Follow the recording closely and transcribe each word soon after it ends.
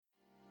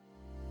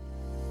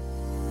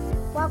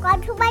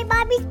Welcome to my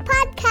mommy's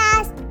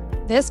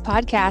podcast. This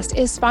podcast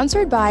is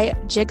sponsored by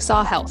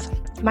Jigsaw Health,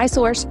 my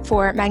source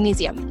for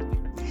magnesium.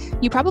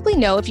 You probably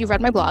know if you've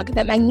read my blog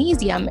that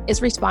magnesium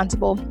is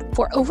responsible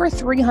for over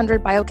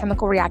 300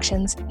 biochemical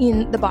reactions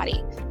in the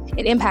body.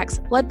 It impacts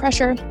blood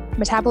pressure,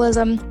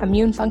 metabolism,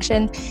 immune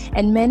function,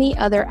 and many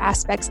other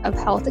aspects of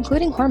health,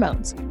 including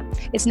hormones.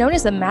 It's known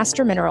as the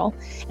master mineral,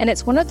 and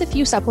it's one of the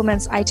few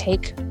supplements I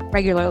take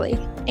regularly.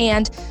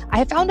 And I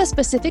have found a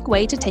specific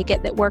way to take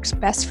it that works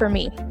best for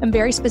me in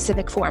very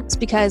specific forms,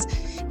 because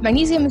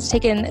magnesium is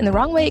taken in the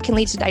wrong way, it can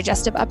lead to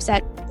digestive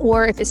upset,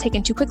 or if it's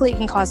taken too quickly, it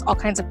can cause all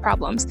kinds of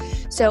problems.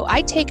 So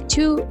I take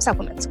two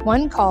supplements,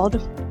 one called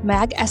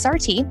Mag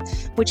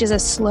SRT, which is a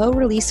slow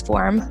release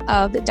form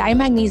of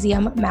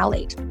dimagnesium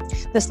malate.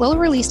 The slow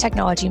release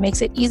technology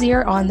makes it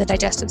easier on the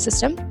digestive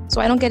system,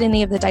 so I don't get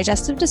any of the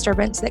digestive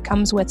disturbance that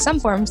comes with some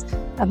forms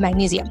of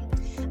magnesium.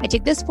 I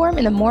take this form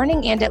in the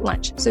morning and at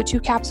lunch, so 2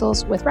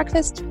 capsules with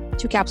breakfast,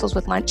 2 capsules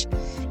with lunch.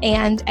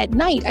 And at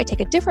night, I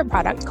take a different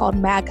product called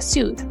Mag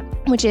Soothe,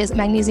 which is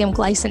magnesium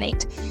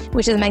glycinate,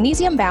 which is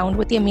magnesium bound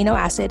with the amino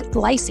acid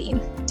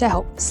glycine to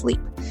help sleep.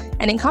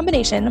 And in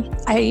combination,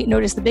 I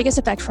notice the biggest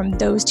effect from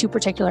those 2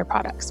 particular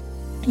products.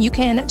 You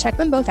can check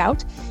them both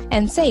out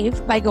and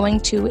save by going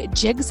to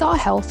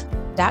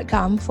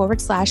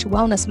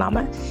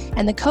jigsawhealth.com/wellnessmama,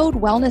 and the code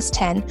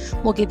wellness10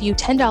 will give you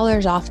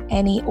 $10 off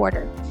any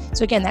order.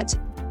 So again, that's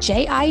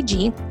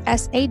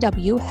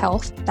JIGSAW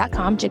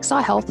health.com,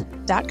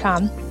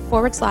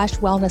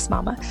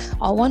 jigsawhealth.com/wellnessmama,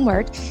 all one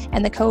word,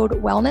 and the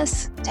code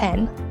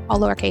wellness10, all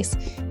lowercase,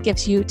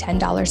 gives you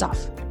 $10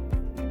 off.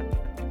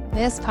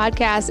 This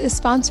podcast is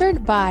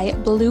sponsored by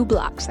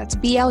BluBlox, that's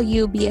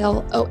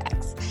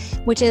BLUBLOX,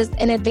 which is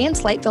an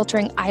advanced light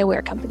filtering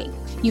eyewear company.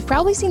 You've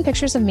probably seen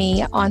pictures of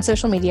me on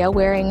social media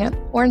wearing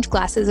orange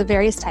glasses of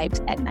various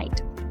types at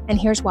night, and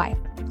here's why.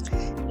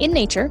 In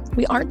nature,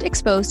 we aren't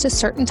exposed to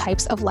certain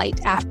types of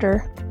light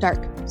after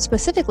dark,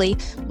 specifically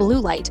blue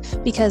light,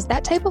 because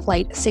that type of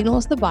light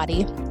signals the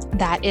body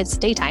that it's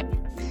daytime.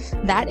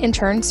 That in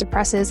turn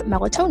suppresses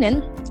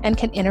melatonin and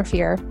can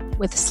interfere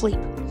with sleep.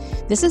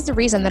 This is the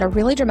reason that a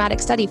really dramatic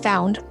study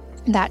found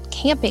that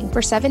camping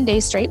for 7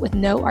 days straight with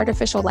no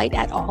artificial light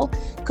at all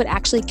could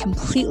actually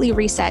completely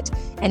reset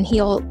and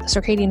heal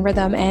circadian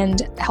rhythm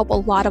and help a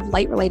lot of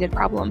light-related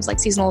problems like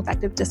seasonal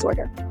affective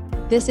disorder.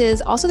 This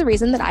is also the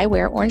reason that I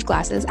wear orange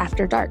glasses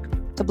after dark,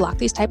 to block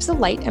these types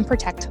of light and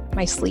protect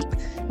my sleep,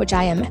 which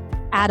I am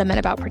adamant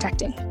about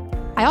protecting.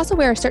 I also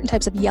wear certain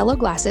types of yellow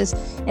glasses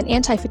and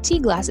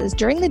anti-fatigue glasses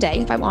during the day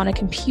if I'm on a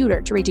computer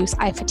to reduce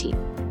eye fatigue.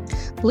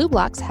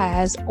 BluBlox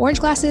has orange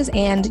glasses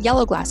and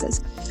yellow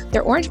glasses.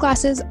 Their orange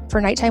glasses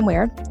for nighttime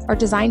wear are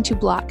designed to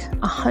block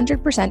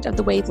 100% of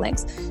the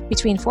wavelengths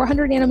between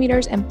 400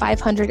 nanometers and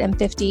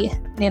 550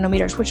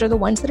 nanometers, which are the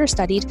ones that are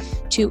studied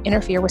to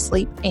interfere with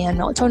sleep and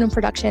melatonin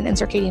production and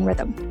circadian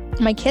rhythm.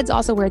 My kids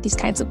also wear these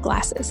kinds of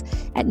glasses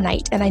at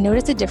night, and I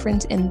notice a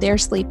difference in their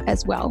sleep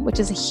as well, which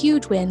is a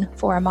huge win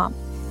for a mom.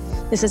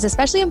 This is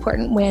especially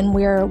important when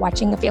we're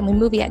watching a family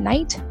movie at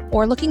night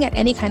or looking at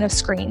any kind of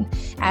screen,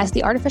 as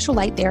the artificial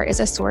light there is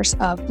a source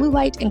of blue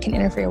light and can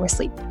interfere with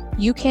sleep.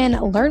 You can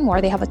learn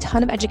more. They have a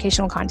ton of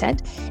educational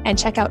content, and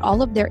check out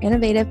all of their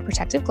innovative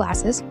protective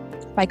glasses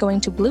by going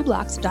to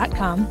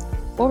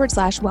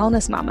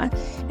BluBlox.com/wellnessmama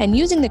and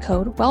using the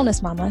code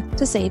wellnessmama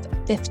to save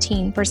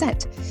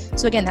 15%.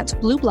 So again, that's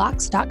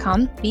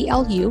BluBlox.com,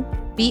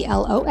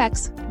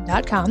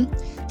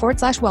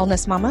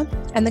 BLUBLOX.com/wellnessmama,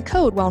 and the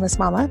code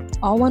wellnessmama,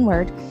 all one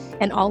word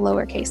and all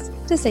lowercase,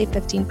 to save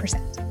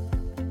 15%.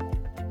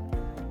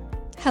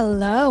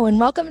 Hello, and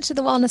welcome to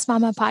the Wellness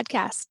Mama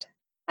podcast.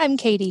 I'm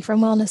Katie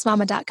from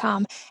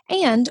wellnessmama.com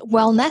and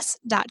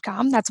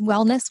wellness.com. That's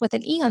wellness with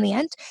an E on the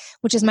end,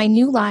 which is my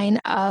new line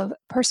of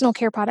personal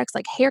care products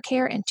like hair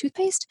care and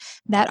toothpaste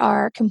that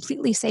are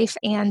completely safe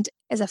and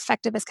as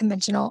effective as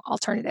conventional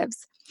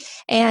alternatives.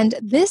 And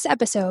this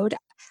episode,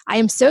 I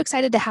am so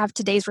excited to have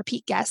today's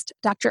repeat guest,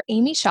 Dr.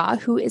 Amy Shah,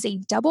 who is a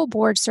double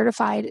board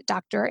certified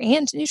doctor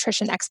and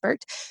nutrition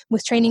expert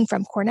with training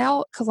from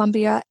Cornell,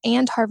 Columbia,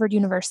 and Harvard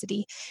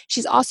University.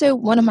 She's also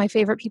one of my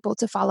favorite people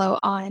to follow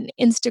on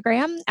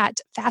Instagram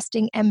at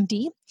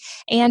FastingMD.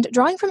 And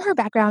drawing from her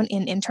background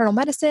in internal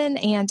medicine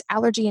and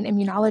allergy and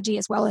immunology,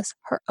 as well as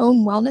her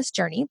own wellness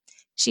journey,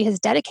 she has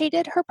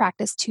dedicated her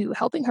practice to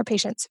helping her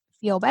patients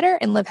feel better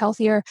and live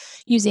healthier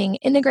using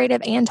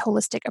integrative and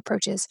holistic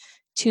approaches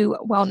to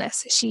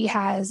wellness. She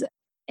has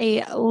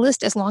a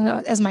list as long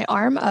as my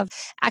arm of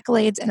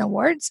accolades and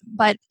awards,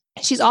 but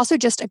she's also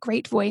just a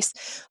great voice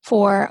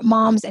for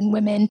moms and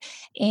women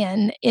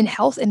in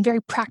health in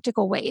very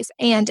practical ways.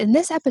 And in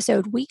this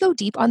episode, we go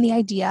deep on the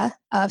idea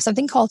of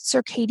something called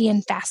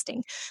circadian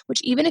fasting,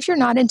 which even if you're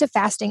not into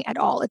fasting at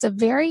all, it's a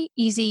very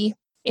easy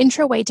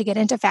intro way to get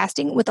into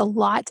fasting with a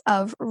lot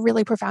of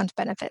really profound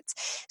benefits.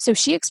 So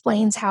she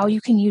explains how you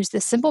can use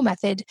this simple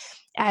method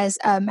as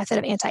a method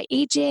of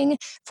anti-aging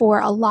for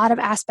a lot of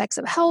aspects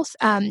of health.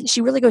 She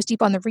really goes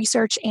deep on the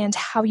research and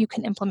how you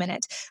can implement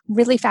it.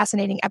 Really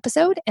fascinating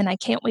episode, and I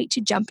can't wait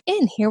to jump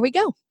in. Here we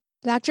go.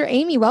 Dr.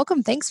 Amy,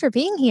 welcome. Thanks for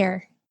being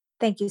here.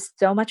 Thank you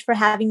so much for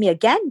having me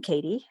again,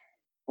 Katie.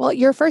 Well,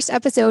 your first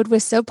episode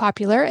was so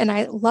popular and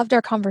I loved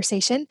our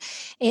conversation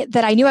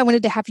that I knew I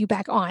wanted to have you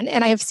back on.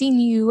 And I have seen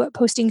you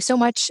posting so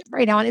much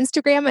right now on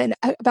Instagram and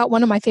about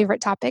one of my favorite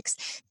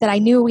topics that I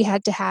knew we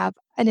had to have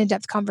an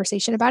in-depth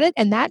conversation about it.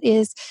 And that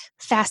is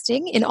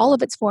fasting in all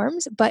of its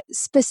forms, but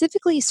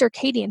specifically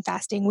circadian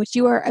fasting, which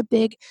you are a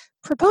big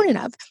proponent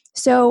of.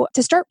 So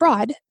to start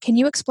broad, can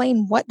you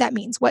explain what that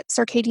means, what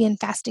circadian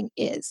fasting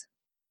is?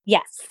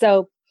 Yes.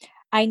 So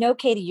I know,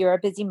 Katie, you're a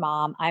busy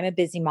mom. I'm a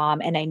busy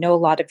mom. And I know a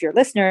lot of your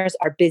listeners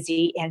are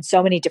busy in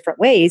so many different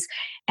ways.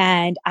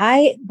 And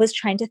I was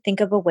trying to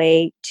think of a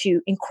way to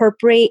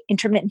incorporate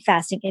intermittent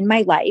fasting in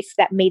my life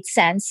that made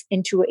sense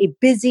into a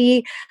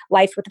busy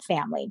life with a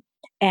family.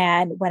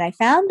 And when I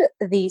found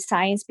the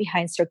science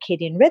behind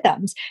circadian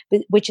rhythms,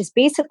 which is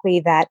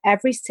basically that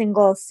every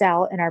single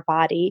cell in our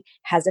body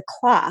has a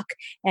clock.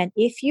 And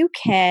if you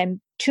can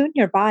tune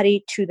your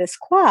body to this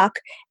clock,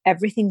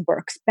 everything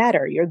works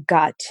better. Your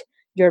gut,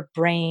 your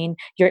brain,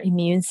 your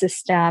immune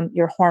system,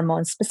 your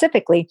hormones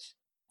specifically.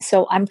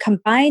 So I'm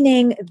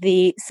combining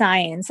the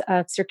science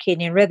of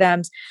circadian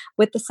rhythms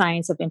with the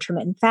science of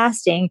intermittent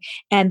fasting.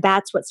 And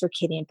that's what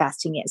circadian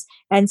fasting is.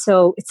 And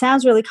so it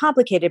sounds really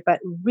complicated, but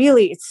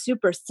really it's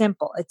super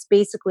simple. It's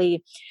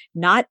basically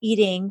not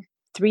eating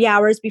 3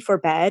 hours before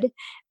bed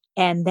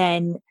and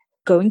then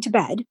going to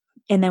bed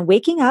and then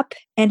waking up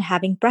and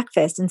having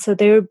breakfast. And so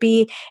there would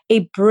be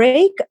a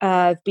break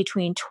of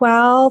between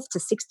 12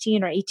 to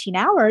 16 or 18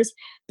 hours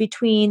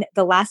between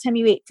the last time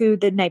you ate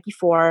food the night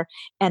before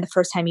and the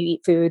first time you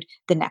eat food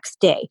the next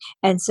day.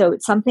 And so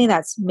it's something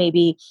that's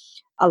maybe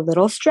a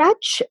little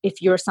stretch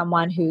if you're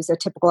someone who's a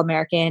typical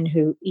American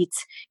who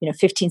eats,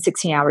 15,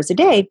 16 hours a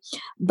day,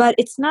 but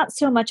it's not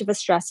so much of a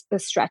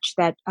stretch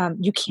that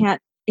you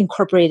can't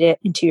incorporate it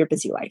into your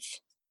busy life.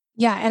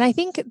 Yeah, and I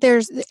think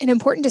there's an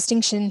important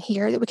distinction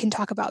here that we can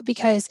talk about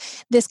because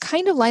this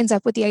kind of lines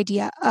up with the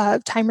idea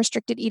of time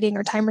restricted eating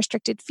or time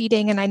restricted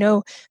feeding. And I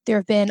know there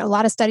have been a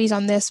lot of studies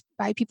on this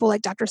by people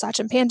like Dr.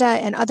 Sachin Panda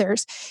and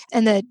others.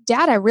 And the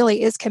data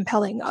really is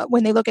compelling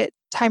when they look at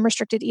time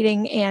restricted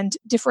eating and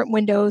different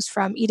windows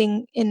from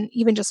eating in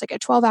even just like a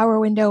 12-hour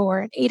window or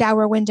an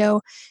 8-hour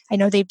window. I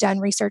know they've done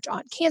research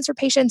on cancer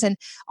patients and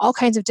all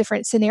kinds of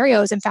different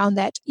scenarios and found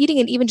that eating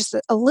in even just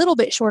a little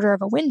bit shorter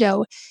of a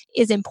window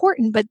is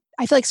important. But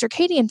I feel like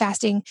circadian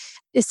fasting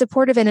is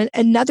supportive in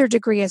another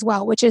degree as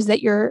well, which is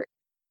that you're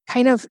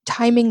kind of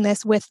timing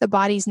this with the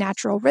body's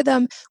natural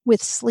rhythm,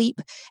 with sleep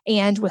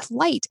and with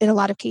light in a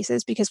lot of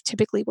cases, because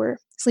typically we're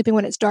sleeping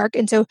when it's dark.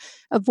 And so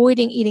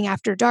avoiding eating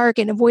after dark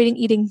and avoiding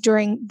eating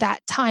during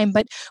that time.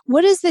 But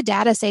what does the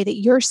data say that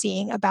you're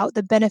seeing about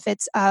the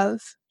benefits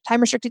of time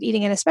restricted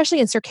eating and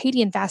especially in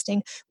circadian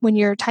fasting when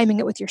you're timing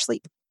it with your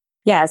sleep?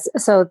 Yes.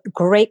 So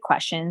great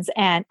questions.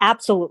 And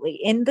absolutely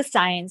in the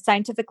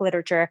scientific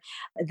literature,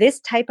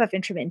 this type of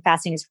intermittent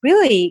fasting is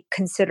really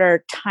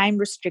considered time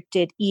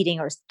restricted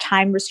eating or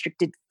time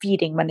restricted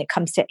feeding when it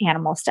comes to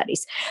animal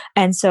studies.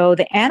 And so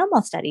the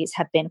animal studies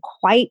have been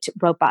quite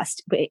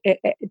robust.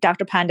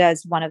 Dr. Panda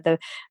is one of the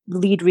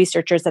lead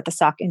researchers at the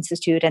Salk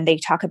Institute, and they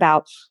talk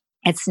about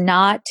it's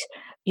not,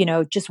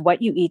 just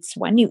what you eat, it's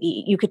when you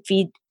eat. You could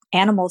feed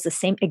animals the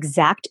same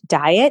exact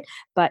diet,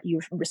 but you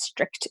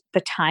restrict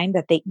the time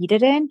that they eat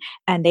it in,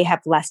 and they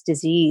have less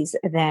disease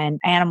than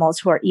animals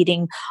who are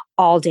eating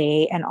all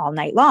day and all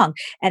night long.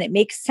 And it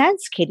makes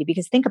sense, Katie,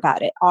 because think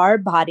about it. Our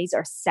bodies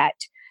are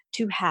set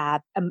to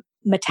have a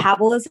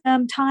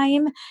metabolism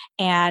time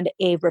and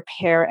a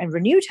repair and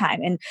renew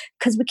time. And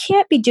because we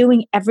can't be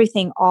doing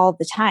everything all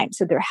the time.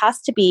 So there has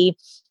to be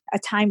a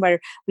time where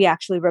we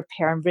actually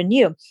repair and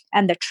renew.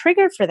 And the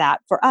trigger for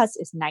that for us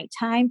is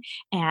nighttime,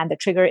 and the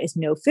trigger is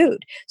no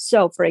food.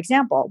 So for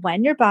example,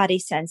 when your body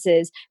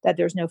senses that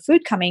there's no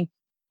food coming,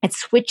 it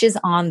switches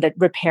on the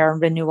repair and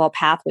renewal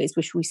pathways,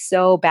 which we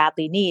so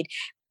badly need.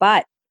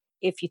 But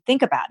if you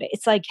think about it,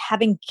 it's like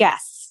having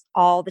guests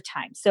all the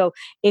time. So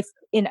if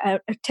in a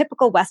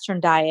typical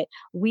Western diet,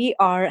 we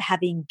are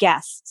having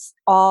guests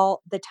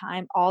all the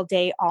time, all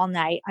day, all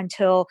night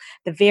until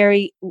the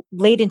very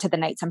late into the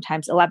night,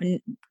 sometimes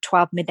 11,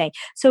 12, midnight.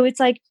 So it's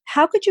like,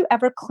 how could you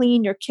ever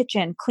clean your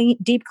kitchen,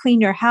 deep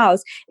clean your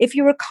house if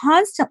you were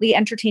constantly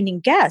entertaining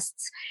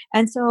guests?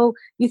 And so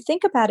you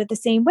think about it the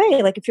same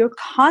way. Like if you're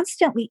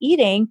constantly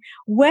eating,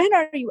 when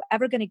are you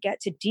ever going to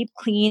get to deep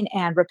clean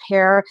and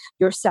repair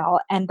your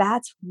cell? And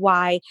that's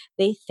why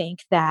they think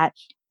that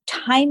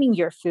timing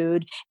your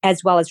food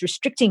as well as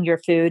restricting your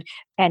food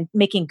and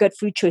making good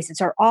food choices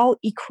are all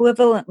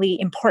equivalently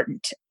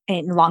important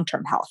in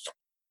long-term health.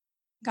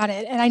 Got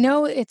it. And I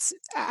know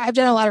I've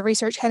done a lot of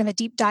research, kind of a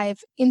deep dive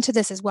into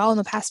this as well in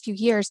the past few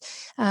years.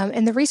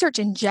 And the research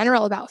in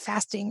general about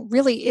fasting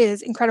really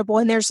is incredible.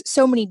 And there's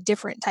so many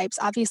different types,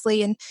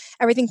 obviously, and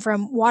everything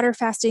from water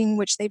fasting,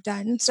 which they've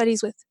done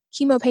studies with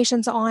chemo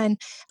patients on,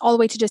 all the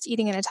way to just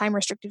eating in a time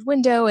restricted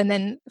window. And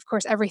then, of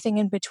course, everything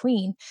in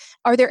between.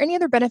 Are there any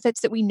other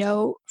benefits that we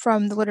know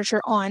from the literature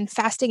on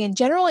fasting in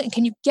general? And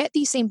can you get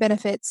these same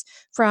benefits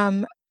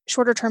from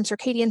shorter term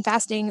circadian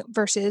fasting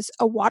versus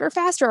a water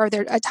fast, or are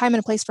there a time and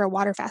a place for a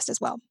water fast as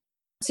well?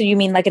 So you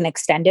mean like an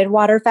extended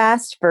water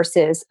fast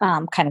versus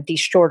kind of these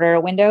shorter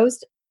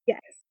windows?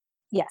 Yes.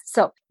 Yes.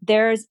 So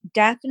there's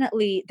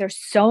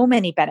so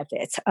many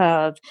benefits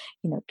of,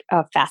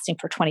 of fasting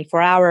for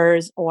 24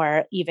 hours,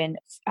 or even,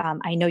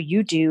 I know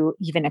you do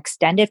even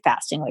extended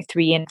fasting, like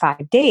 3 and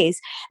 5 days.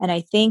 And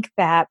I think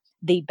that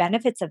the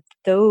benefits of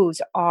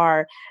those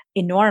are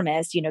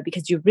enormous,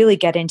 because you really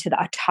get into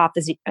the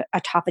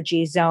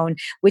autophagy zone,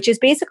 which is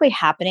basically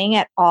happening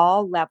at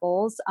all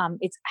levels.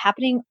 It's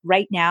happening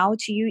right now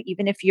to you,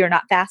 even if you're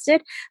not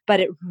fasted, but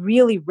it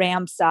really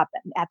ramps up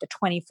at the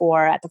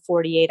 24, at the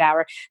 48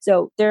 hour.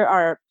 So there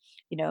are,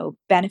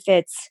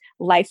 benefits,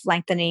 life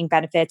lengthening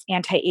benefits,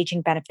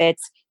 anti-aging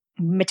benefits,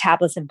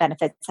 metabolism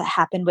benefits that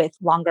happen with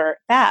longer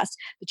fasts,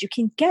 but you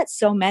can get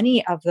so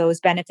many of those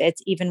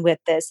benefits even with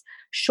this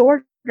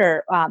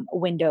shorter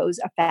windows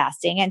of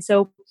fasting. And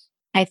so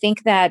I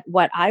think that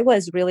what I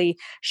was really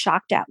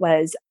shocked at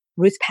was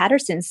Ruth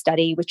Patterson's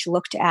study, which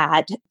looked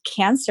at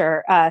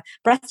cancer,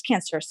 breast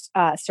cancer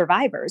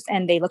survivors.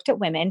 And they looked at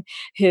women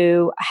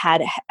who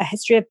had a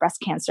history of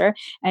breast cancer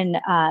and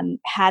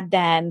had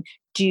them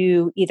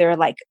do either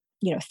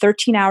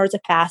 13 hours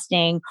of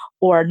fasting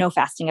or no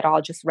fasting at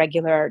all, just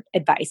regular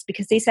advice,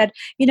 because they said,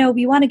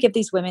 we want to give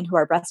these women who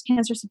are breast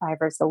cancer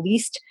survivors the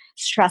least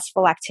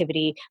stressful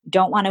activity.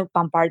 Don't want to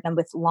bombard them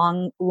with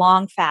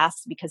long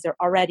fasts because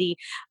they're already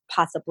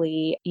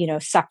possibly,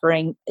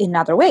 suffering in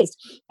other ways.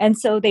 And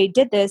so they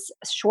did this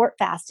short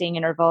fasting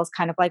intervals,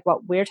 kind of like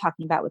what we're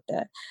talking about with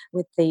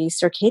the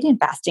circadian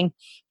fasting.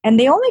 And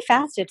they only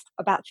fasted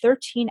about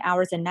 13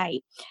 hours a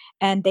night.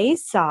 And they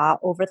saw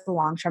over the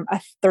long term a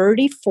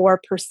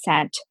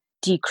 34%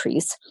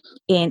 decrease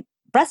in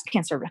breast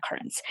cancer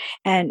recurrence.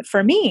 And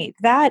for me,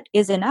 that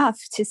is enough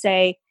to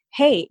say,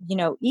 hey,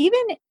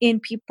 even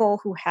in people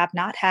who have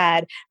not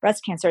had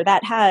breast cancer,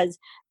 that has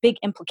big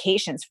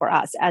implications for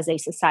us as a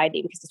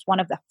society, because it's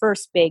one of the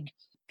first big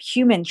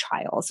human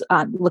trials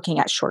looking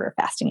at shorter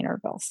fasting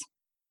intervals.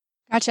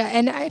 Gotcha.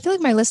 And I feel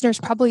like my listeners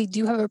probably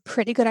do have a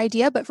pretty good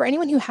idea, but for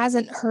anyone who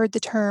hasn't heard the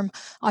term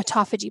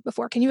autophagy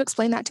before, can you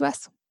explain that to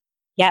us?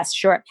 Yes,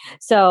 sure.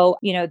 So,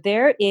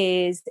 there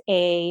is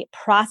a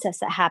process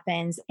that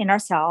happens in our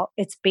cell.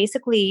 It's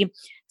basically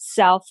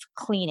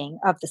self-cleaning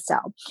of the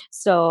cell.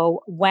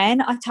 So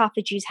when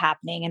autophagy is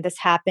happening, and this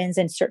happens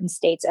in certain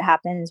states, it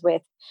happens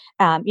with,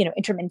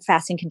 intermittent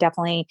fasting can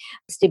definitely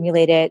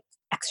stimulate it.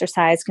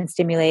 Exercise can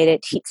stimulate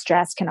it. Heat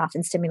stress can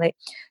often stimulate.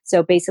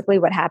 So basically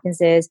what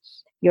happens is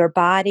your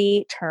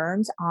body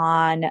turns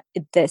on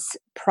this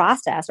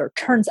process, or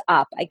turns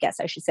up, I guess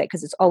I should say,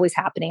 because it's always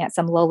happening at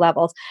some low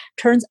levels,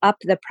 turns up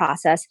the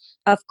process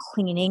of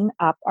cleaning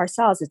up our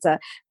cells.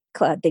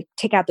 They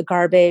take out the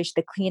garbage,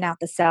 they clean out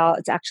the cell.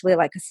 It's actually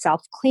like a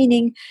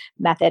self-cleaning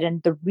method.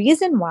 And the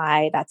reason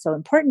why that's so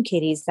important,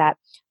 Katie, is that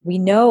we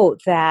know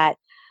that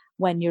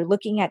when you're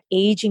looking at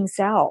aging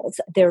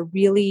cells, they're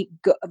really,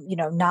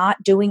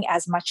 not doing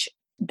as much.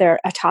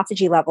 Their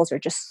autophagy levels are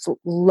just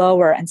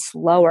lower and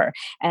slower.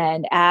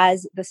 And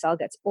as the cell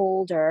gets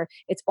older,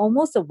 it's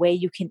almost a way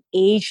you can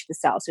age the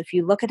cell. So if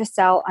you look at a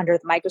cell under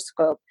the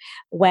microscope,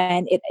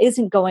 when it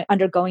isn't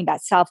undergoing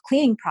that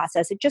self-cleaning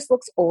process, it just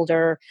looks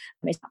older.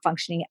 It's not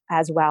functioning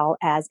as well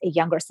as a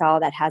younger cell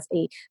that has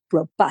a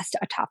robust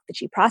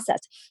autophagy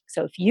process.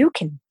 So if you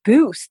can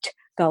boost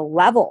the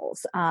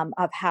levels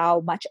of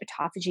how much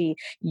autophagy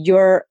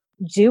you're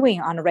doing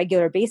on a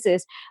regular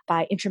basis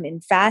by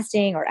intermittent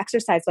fasting or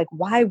exercise, like,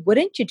 why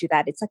wouldn't you do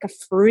that? It's like a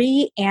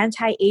free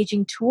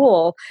anti-aging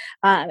tool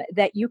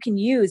that you can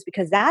use,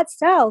 because that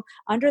cell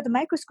under the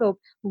microscope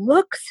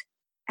looks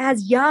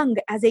as young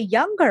as a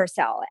younger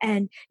cell.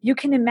 And you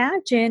can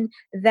imagine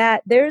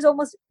that there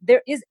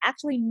is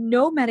actually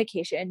no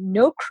medication,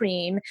 no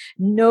cream,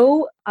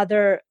 no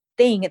other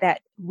thing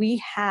that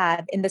we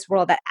have in this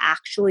world that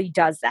actually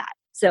does that.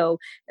 So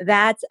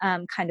that's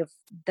kind of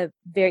the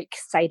very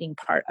exciting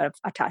part of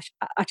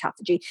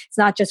autophagy. It's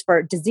not just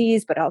for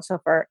disease, but also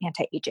for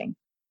anti-aging.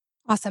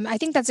 Awesome. I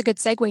think that's a good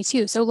segue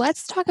too. So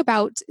let's talk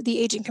about the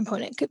aging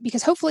component,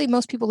 because hopefully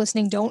most people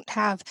listening don't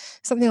have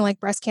something like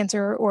breast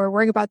cancer or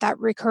worry about that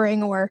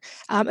recurring, or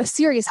a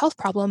serious health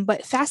problem.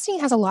 But fasting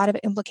has a lot of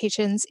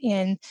implications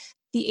in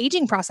the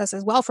aging process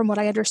as well, from what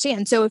I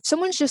understand. So if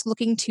someone's just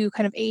looking to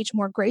kind of age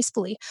more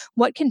gracefully,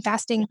 what can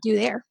fasting do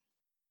there?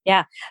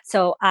 Yeah.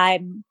 So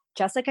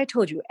just like I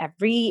told you,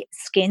 every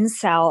skin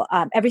cell,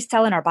 every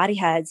cell in our body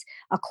has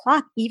a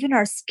clock, even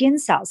our skin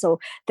cells. So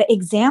the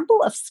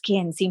example of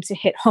skin seems to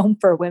hit home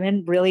for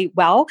women really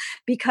well,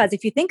 because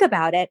if you think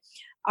about it,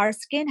 our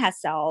skin has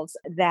cells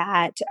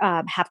that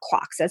have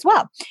clocks as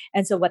well.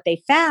 And so what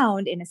they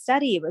found in a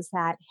study was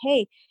that,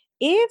 hey,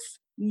 if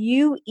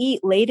you eat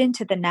late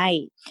into the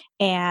night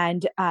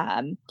and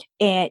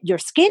your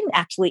skin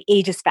actually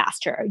ages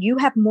faster, you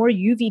have more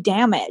UV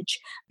damage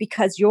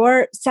because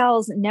your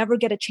cells never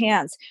get a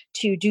chance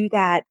to do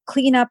that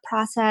cleanup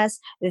process,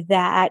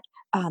 that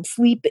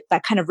sleep,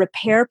 that kind of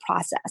repair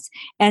process.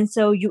 And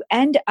so you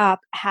end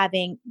up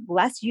having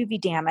less UV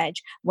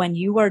damage when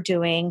you are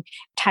doing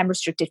time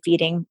restricted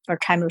feeding or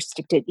time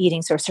restricted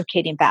eating, so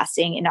circadian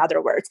fasting, in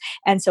other words.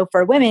 And so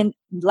for women,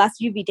 less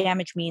UV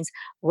damage means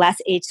less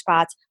age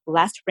spots,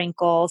 less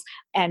wrinkles,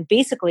 and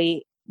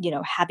basically,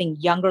 having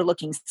younger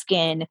looking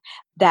skin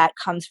that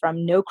comes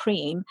from no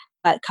cream,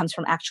 but comes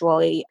from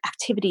actually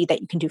activity that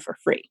you can do for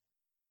free.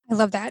 I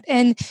love that.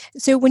 And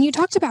so when you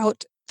talked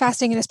about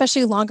fasting and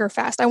especially longer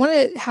fast, I want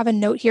to have a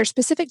note here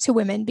specific to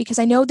women, because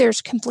I know there's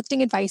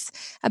conflicting advice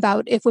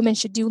about if women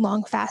should do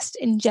long fast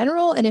in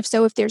general. And if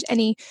so, if there's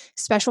any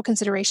special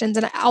considerations.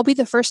 And I'll be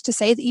the first to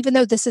say that even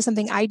though this is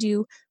something I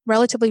do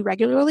relatively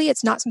regularly,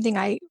 it's not something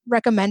I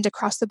recommend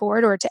across the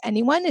board or to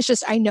anyone. It's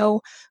just I know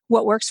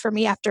what works for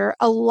me after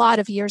a lot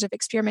of years of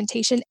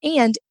experimentation.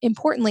 And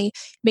importantly,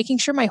 making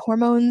sure my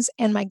hormones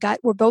and my gut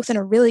were both in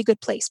a really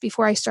good place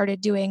before I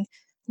started doing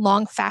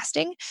long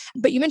fasting.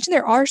 But you mentioned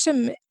there are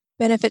some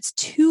benefits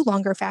to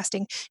longer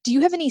fasting. Do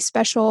you have any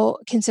special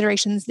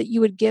considerations that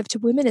you would give to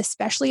women,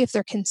 especially if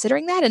they're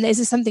considering that? And is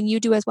this something you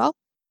do as well?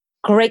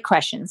 Great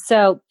question.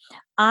 So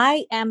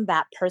I am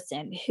that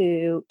person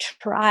who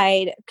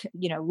tried,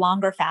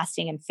 longer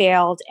fasting and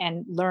failed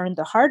and learned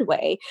the hard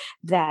way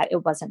that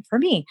it wasn't for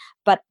me.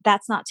 But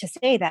that's not to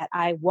say that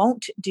I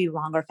won't do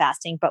longer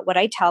fasting. But what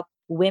I tell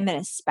women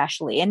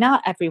especially, and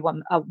not every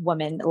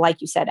woman, like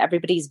you said,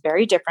 everybody's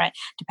very different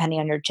depending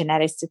on your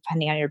genetics,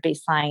 depending on your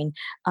baseline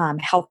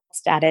health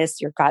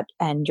status, your gut,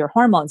 and your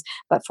hormones.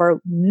 But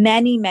for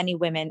many, many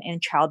women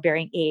in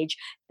childbearing age,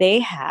 they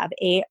have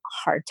a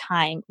hard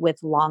time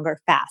with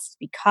longer fasts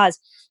because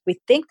we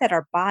think that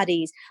our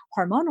bodies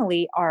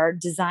hormonally are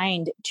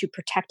designed to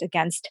protect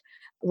against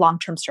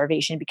long-term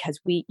starvation because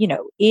we,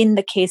 in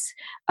the case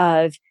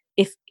of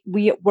if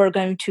we were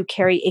going to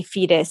carry a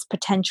fetus,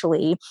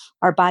 potentially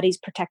our body's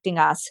protecting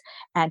us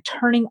and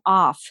turning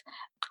off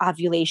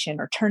ovulation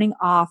or turning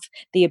off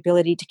the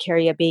ability to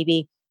carry a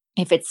baby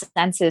if it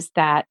senses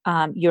that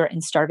you're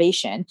in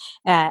starvation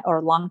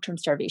or long-term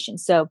starvation.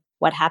 So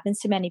what happens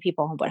to many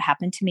people and what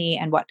happened to me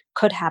and what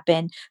could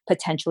happen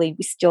potentially,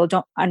 we still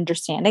don't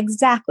understand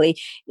exactly,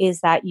 is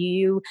that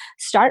you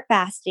start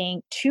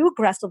fasting too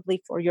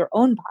aggressively for your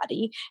own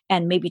body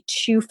and maybe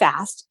too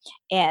fast.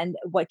 And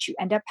what you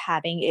end up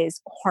having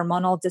is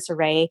hormonal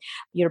disarray.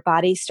 Your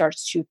body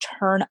starts to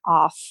turn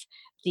off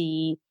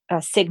the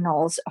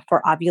signals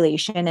for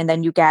ovulation, and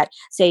then you get,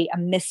 say, a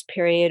missed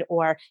period,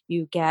 or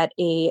you get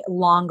a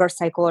longer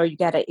cycle, or you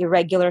get an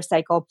irregular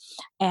cycle.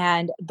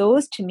 And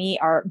those to me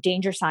are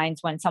danger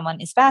signs when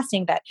someone is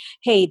fasting that,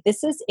 hey,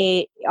 this is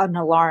an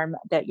alarm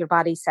that your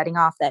body's setting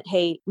off that,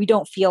 hey, we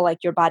don't feel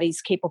like your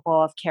body's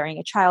capable of carrying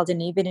a child. And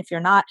even if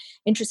you're not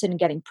interested in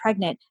getting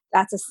pregnant,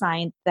 that's a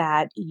sign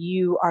that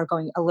you are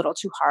going a little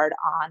too hard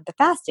on the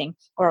fasting,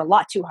 or a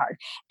lot too hard.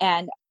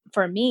 And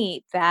for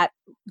me, that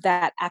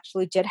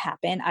actually did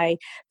happen. I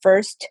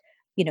first,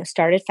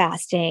 started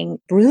fasting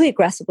really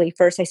aggressively.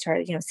 First, I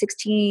started,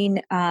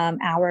 16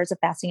 hours of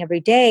fasting every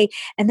day.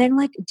 And then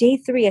like day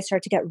 3, I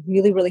started to get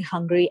really, really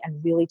hungry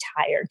and really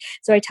tired.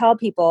 So I tell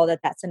people that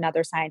that's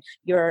another sign.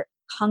 Your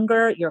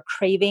hunger, your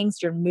cravings,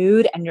 your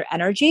mood, and your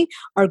energy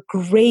are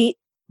great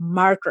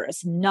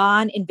markers,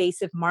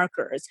 non-invasive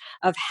markers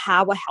of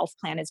how a health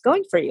plan is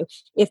going for you.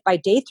 If by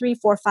day 3,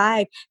 4,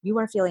 5, you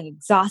are feeling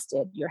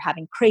exhausted, you're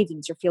having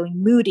cravings, you're feeling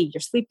moody, your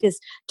sleep is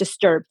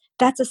disturbed,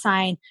 that's a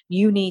sign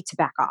you need to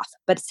back off.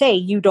 But say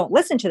you don't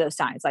listen to those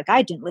signs, like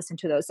I didn't listen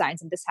to those signs,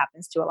 and this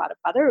happens to a lot of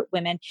other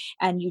women,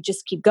 and you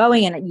just keep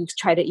going and you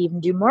try to even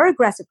do more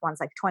aggressive ones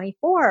like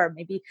 24,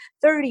 maybe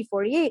 30,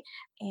 48,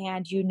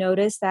 and you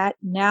notice that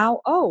now,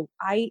 oh,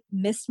 I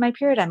missed my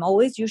period. I'm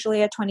always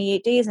usually at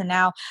 28 days, and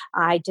now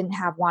I didn't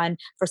have one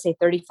for say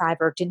 35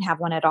 or didn't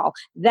have one at all.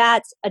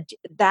 That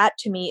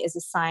to me is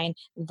a sign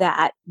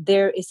that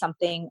there is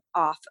something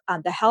off.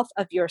 The health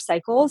of your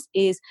cycles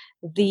is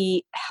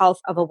the health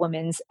of a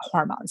woman's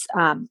hormones.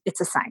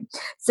 It's a sign.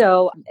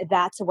 So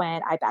that's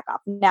when I back off.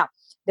 Now,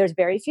 there's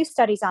very few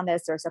studies on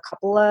this. There's a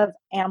couple of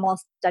animal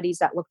studies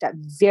that looked at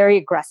very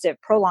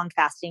aggressive prolonged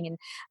fasting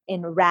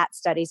in rat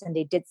studies, and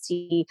they did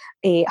see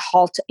a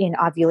halt in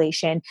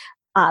ovulation.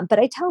 But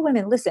I tell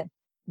women, listen,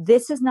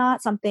 this is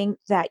not something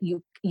that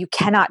you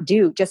cannot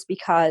do just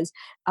because,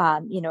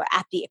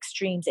 at the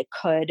extremes, it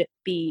could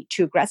be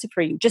too aggressive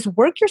for you. Just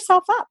work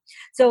yourself up.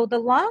 So the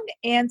long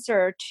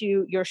answer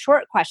to your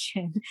short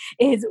question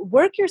is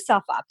work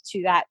yourself up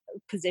to that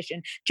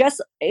position.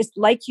 Just it's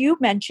like you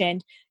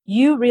mentioned,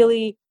 you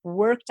really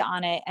worked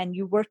on it and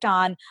you worked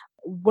on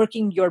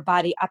working your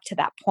body up to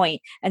that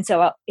point. And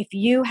so if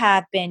you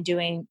have been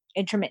doing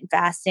intermittent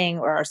fasting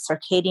or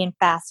circadian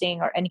fasting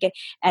or anything,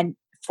 and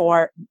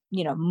for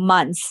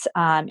months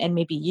and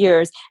maybe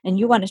years, and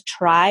you want to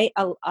try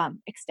a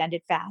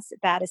extended fast,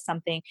 that is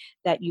something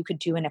that you could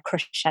do in a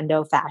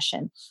crescendo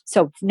fashion.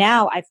 So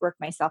now I've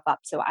worked myself up.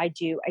 So I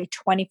do a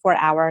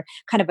 24-hour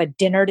kind of a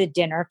dinner to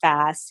dinner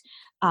fast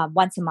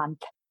once a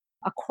month.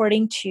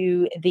 According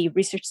to the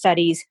research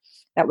studies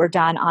that were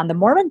done on the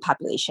Mormon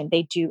population,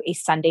 they do a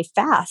Sunday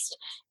fast,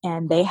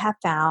 and they have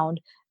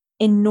found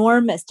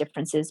enormous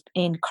differences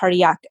in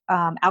cardiac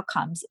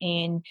outcomes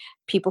in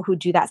people who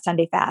do that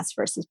Sunday fast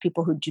versus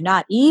people who do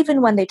not,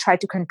 even when they try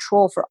to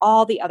control for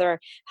all the other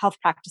health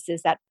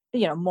practices that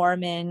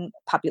Mormon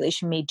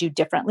population may do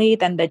differently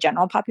than the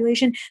general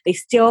population. They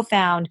still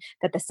found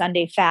that the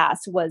Sunday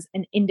fast was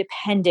an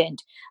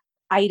independent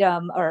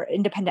item or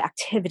independent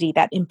activity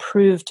that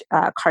improved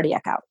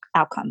cardiac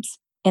outcomes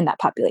in that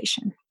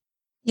population.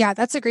 Yeah,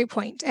 that's a great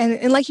point.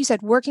 And like you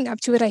said, working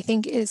up to it, I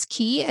think, is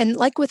key. And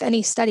like with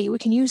any study, we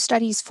can use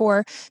studies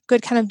for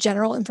good kind of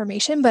general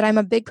information, but I'm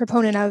a big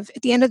proponent of,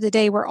 at the end of the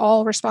day, we're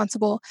all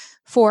responsible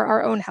for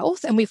our own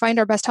health. And we find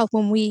our best health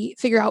when we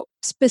figure out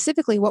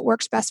specifically what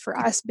works best for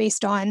us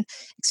based on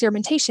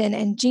experimentation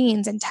and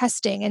genes and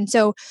testing. And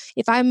so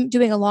if I'm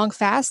doing a long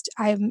fast,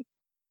 I'm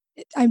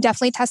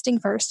definitely testing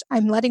first.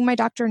 I'm letting my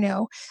doctor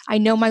know. I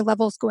know my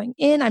levels going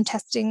in. I'm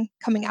testing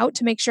coming out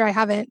to make sure I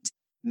haven't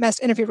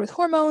interfered with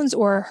hormones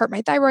or hurt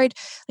my thyroid.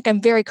 Like,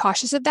 I'm very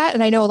cautious of that.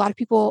 And I know a lot of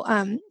people,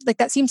 like,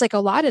 that seems like a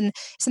lot and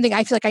something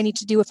I feel like I need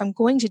to do if I'm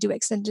going to do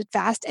extended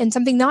fast, and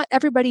something not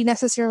everybody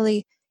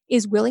necessarily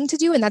is willing to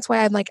do. And that's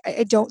why I'm like,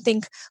 I don't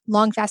think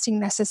long fasting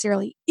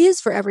necessarily is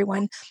for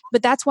everyone,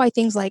 but that's why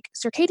things like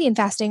circadian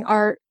fasting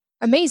are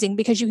amazing,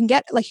 because you can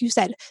get, like you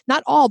said,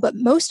 not all, but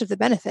most of the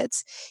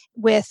benefits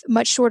with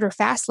much shorter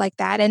fasts like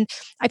that. And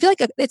I feel like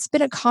it's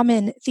been a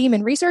common theme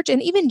in research,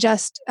 and even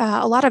just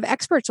a lot of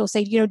experts will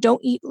say,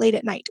 don't eat late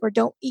at night or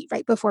don't eat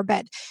right before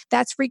bed.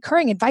 That's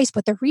recurring advice,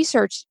 but the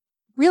research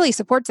really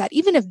supports that.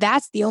 Even if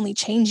that's the only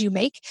change you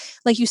make,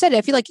 like you said,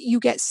 I feel like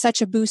you get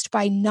such a boost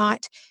by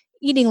not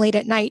eating late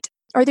at night.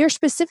 Are there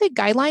specific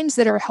guidelines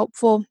that are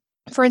helpful?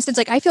 For instance,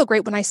 like, I feel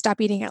great when I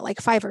stop eating at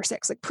like 5 or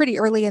 6, like pretty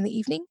early in the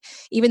evening,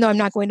 even though I'm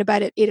not going to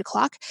bed at 8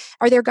 o'clock.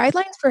 Are there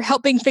guidelines for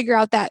helping figure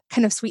out that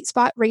kind of sweet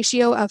spot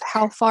ratio of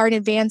how far in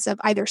advance of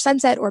either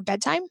sunset or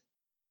bedtime?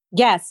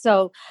 Yes.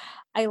 So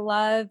I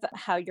love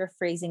how you're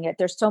phrasing it.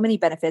 There's so many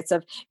benefits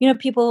of,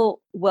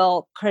 people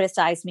will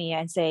criticize me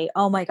and say,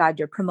 oh my God,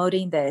 you're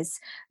promoting this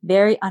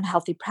very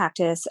unhealthy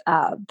practice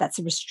that's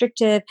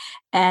restrictive.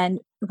 And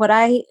what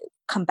I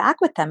come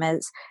back with them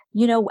is,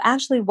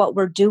 actually what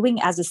we're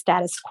doing as a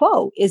status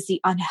quo is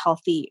the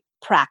unhealthy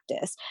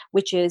practice,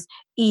 which is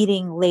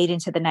eating late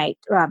into the night,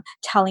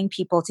 telling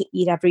people to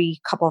eat every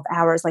couple of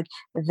hours. Like,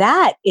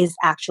 that is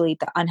actually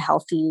the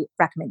unhealthy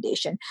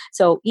recommendation.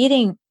 So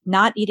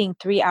not eating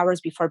 3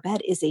 hours before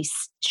bed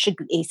should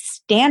be a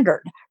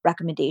standard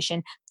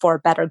recommendation for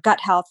better gut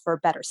health, for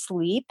better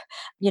sleep,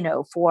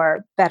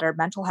 for better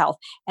mental health.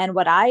 And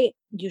what I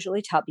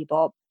usually tell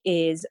people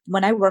is,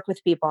 when I work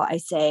with people, I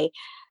say,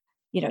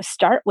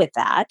 start with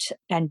that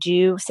and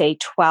do, say,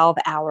 12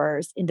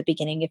 hours in the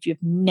beginning. If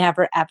you've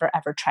never, ever,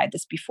 ever tried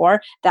this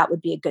before, that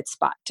would be a good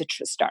spot to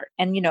start.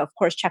 And, of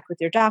course, check with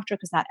your doctor,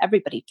 because not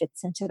everybody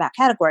fits into that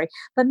category,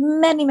 but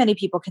many, many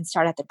people can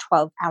start at the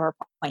 12-hour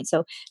point.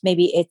 So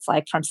maybe it's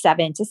like from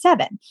 7 to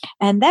 7.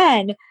 And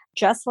then,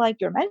 just like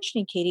you're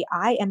mentioning, Katie,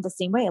 I am the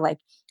same way. Like,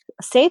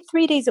 say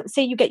 3 days,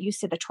 say you get used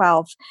to the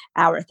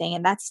 12-hour thing,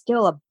 and that's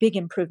still a big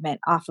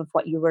improvement off of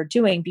what you were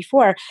doing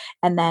before.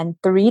 And then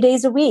 3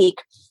 days a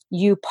week,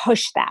 you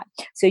push that.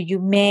 So you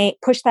may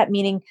push that,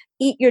 meaning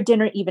eat your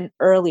dinner even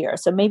earlier.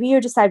 So maybe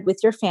you decide with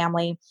your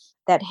family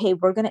that, hey,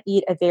 we're going to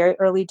eat a very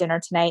early dinner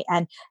tonight.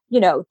 And,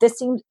 this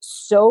seems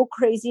so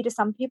crazy to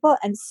some people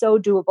and so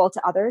doable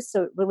to others.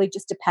 So it really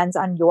just depends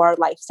on your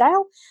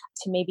lifestyle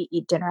to maybe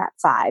eat dinner at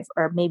 5,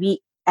 or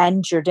maybe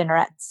end your dinner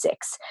at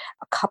 6,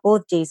 a couple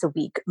of days a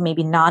week,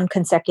 maybe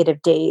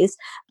non-consecutive days,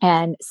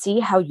 and see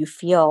how you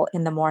feel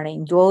in the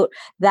morning.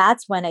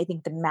 That's when I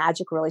think the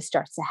magic really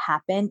starts to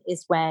happen,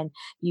 is when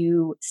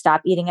you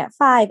stop eating at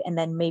 5, and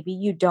then maybe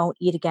you don't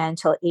eat again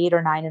until 8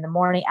 or 9 in the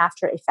morning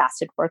after a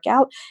fasted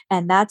workout.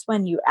 And that's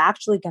when you're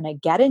actually going to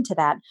get into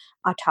that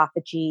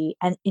autophagy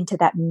and into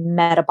that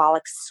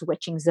metabolic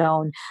switching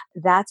zone.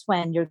 That's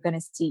when you're going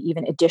to see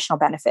even additional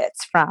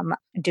benefits from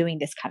doing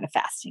this kind of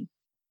fasting.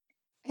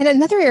 And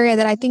another area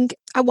that I think,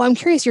 I'm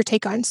curious your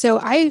take on. So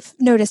I've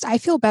noticed I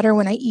feel better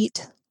when I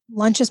eat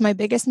lunch as my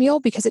biggest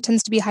meal, because it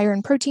tends to be higher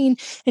in protein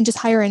and just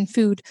higher in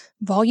food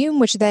volume,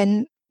 which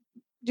then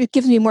it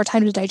gives me more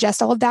time to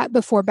digest all of that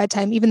before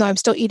bedtime, even though I'm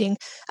still eating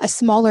a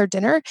smaller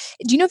dinner.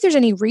 Do you know if there's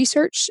any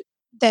research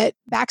that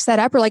backs that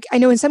up? Or, like, I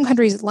know in some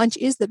countries, lunch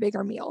is the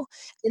bigger meal,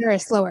 dinner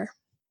is slower.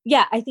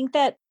 Yeah, I think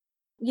that,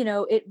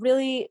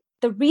 the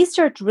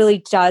research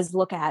really does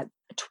look at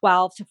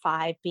 12 to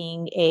 5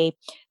 being a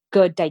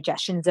good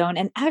digestion zone.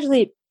 And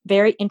actually,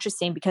 very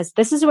interesting, because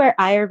this is where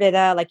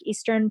Ayurveda, like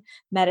Eastern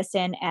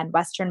medicine and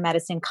Western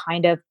medicine,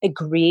 kind of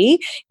agree,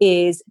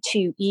 is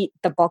to eat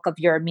the bulk of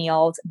your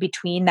meals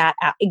between that,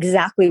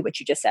 exactly what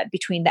you just said,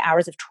 between the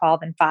hours of 12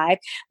 and 5,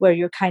 where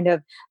you're kind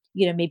of,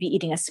 maybe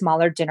eating a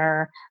smaller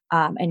dinner,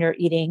 and you're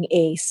eating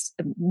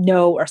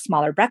no or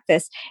smaller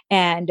breakfast.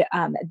 And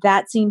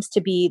that seems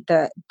to be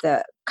the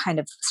kind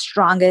of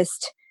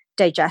strongest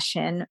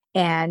digestion.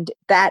 And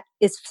that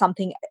is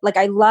something like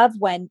I love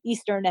when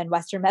Eastern and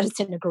Western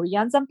medicine agree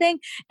on something.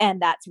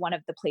 And that's one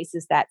of the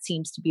places that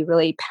seems to be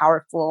really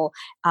powerful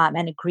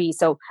and agree.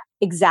 So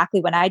exactly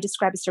when I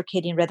describe a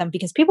circadian rhythm,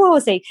 because people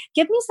always say,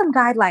 give me some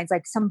guidelines,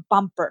 like some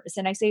bumpers.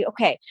 And I say,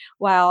 okay,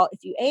 well, if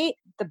you ate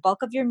the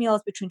bulk of your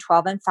meals between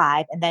 12 and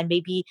 5, and then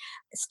maybe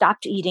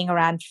stopped eating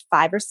around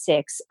 5 or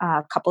 6,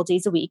 a couple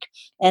days a week,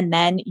 and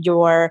then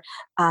you're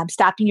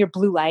stopping your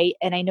blue light.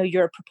 And I know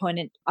you're a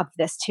proponent of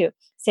this too.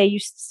 Say you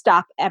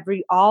stop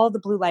all the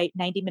blue light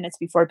 90 minutes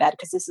before bed,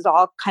 because this is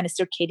all kind of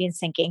circadian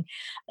syncing.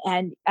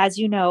 And as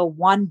you know,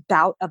 one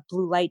bout of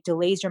blue light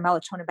delays your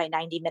melatonin by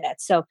 90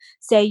 minutes. So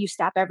say you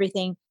stop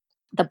everything,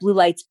 the blue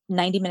lights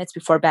 90 minutes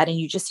before bed, and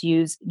you just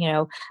use,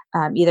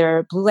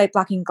 either blue light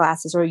blocking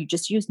glasses, or you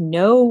just use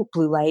no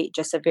blue light,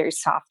 just a very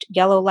soft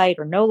yellow light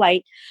or no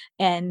light.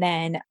 And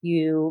then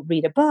you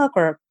read a book,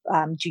 or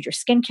do your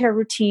skincare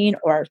routine,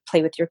 or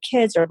play with your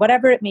kids, or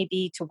whatever it may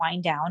be to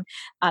wind down.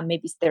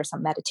 Maybe there's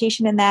some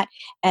meditation in that.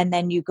 And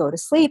then you go to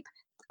sleep,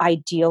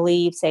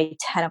 ideally say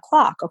 10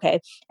 o'clock. Okay.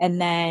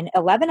 And then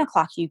 11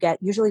 o'clock, you get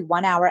usually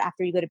 1 hour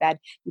after you go to bed,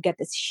 you get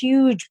this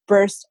huge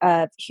burst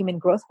of human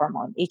growth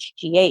hormone,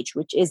 HGH,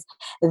 which is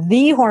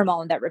the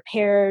hormone that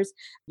repairs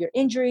your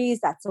injuries.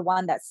 That's the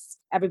one that's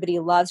everybody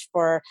loves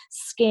for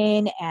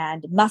skin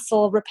and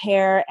muscle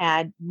repair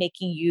and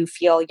making you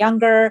feel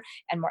younger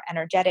and more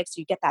energetic. So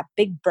you get that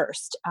big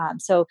burst.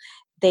 So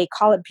they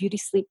call it beauty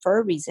sleep for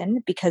a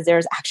reason, because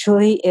there's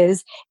actually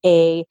is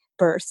a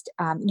burst.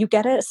 You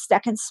get a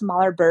second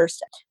smaller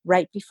burst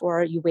right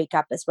before you wake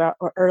up as well,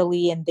 or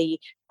early in the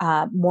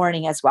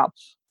morning as well.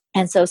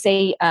 And so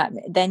say,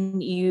 then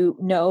you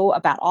know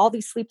about all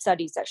these sleep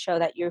studies that show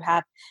that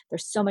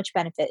there's so much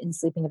benefit in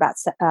sleeping about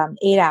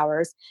 8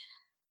 hours.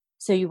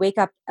 So you wake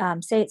up,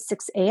 say at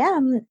 6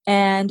 a.m.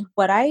 And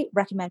what I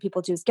recommend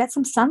people do is get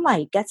some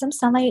sunlight.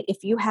 If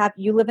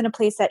you live in a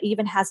place that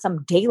even has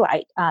some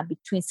daylight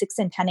between 6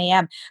 and 10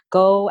 a.m.,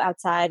 go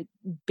outside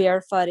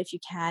barefoot if you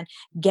can,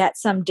 get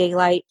some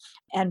daylight,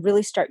 and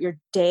really start your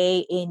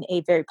day in a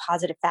very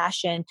positive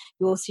fashion.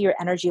 You will see your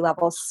energy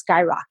levels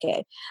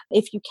skyrocket.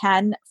 If you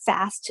can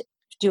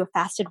do a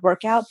fasted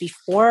workout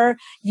before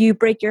you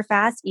break your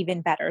fast,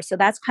 even better. So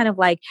that's kind of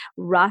like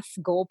rough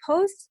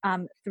goalposts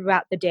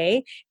throughout the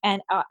day.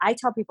 And I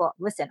tell people,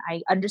 listen,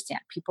 I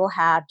understand people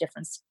have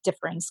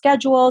differing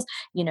schedules.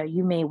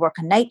 You may work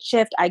a night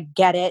shift. I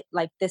get it.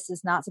 Like, this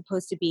is not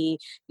supposed to be,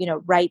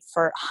 right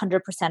for 100%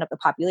 of the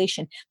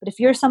population. But if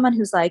you're someone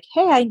who's like,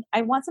 hey,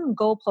 I want some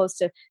goalposts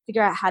to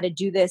figure out how to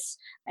do this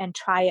and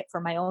try it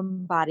for my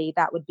own body,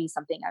 that would be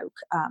something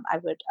I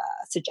would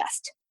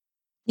suggest.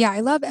 Yeah,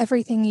 I love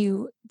everything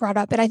you brought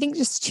up. And I think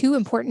just two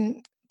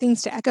important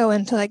things to echo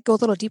and to like go a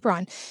little deeper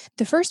on.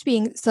 The first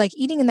being like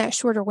eating in that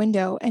shorter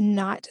window and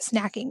not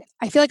snacking.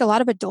 I feel like a lot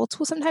of adults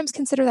will sometimes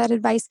consider that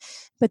advice,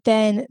 but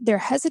then they're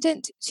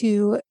hesitant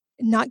to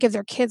not give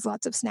their kids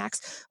lots of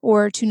snacks,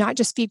 or to not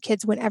just feed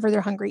kids whenever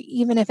they're hungry,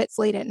 even if it's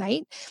late at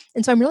night.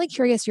 And so I'm really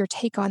curious your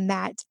take on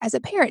that as a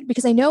parent,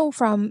 because I know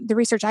from the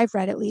research I've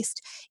read, at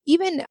least,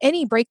 even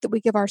any break that we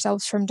give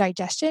ourselves from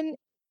digestion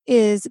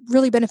is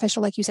really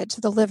beneficial, like you said, to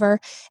the liver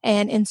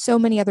and in so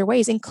many other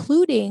ways,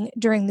 including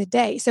during the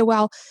day. So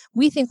while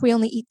we think we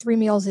only eat 3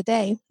 meals a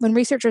day, when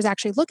researchers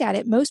actually look at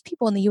it, most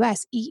people in the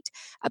US eat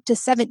up to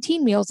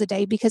 17 meals a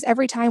day, because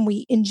every time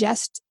we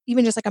ingest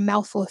even just like a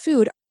mouthful of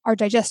food, our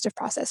digestive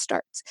process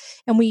starts.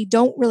 And we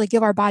don't really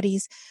give our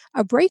bodies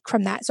a break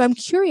from that. So I'm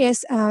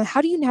curious,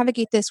 how do you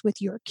navigate this with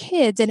your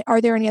kids? And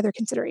are there any other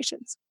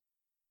considerations?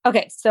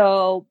 Okay,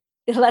 so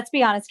let's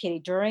be honest, Katie,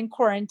 during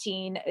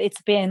quarantine,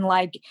 it's been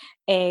like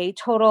a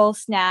total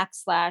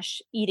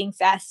snack/eating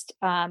fest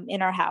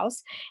in our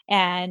house.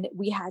 And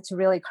we had to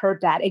really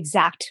curb that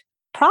exact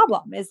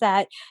problem. Is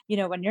that,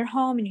 when you're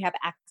home and you have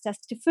access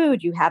to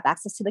food, you have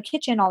access to the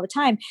kitchen all the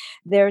time,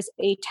 there's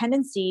a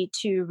tendency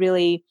to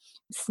really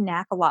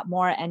snack a lot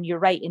more. And you're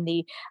right, in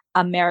the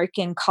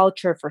American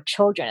culture for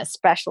children,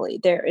 especially,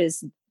 there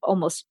is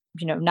almost,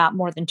 not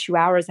more than 2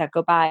 hours that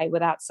go by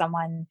without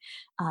someone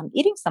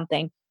eating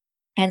something.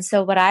 And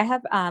so what I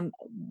have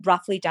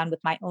roughly done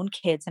with my own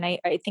kids, and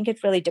I think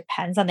it really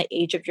depends on the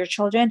age of your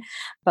children,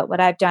 but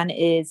what I've done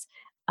is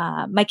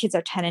my kids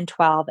are 10 and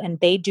 12, and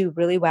they do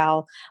really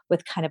well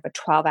with kind of a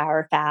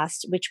 12-hour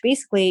fast, which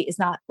basically is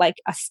not like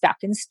a stuck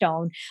in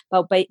stone,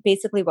 but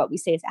basically what we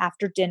say is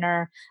after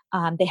dinner,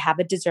 they have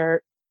a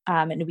dessert,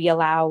 and we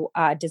allow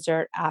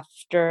dessert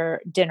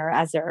after dinner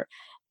as their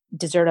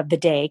dessert of the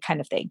day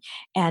kind of thing.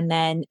 And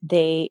then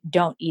they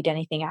don't eat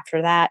anything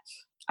after that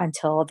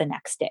until the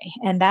next day.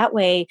 And that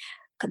way,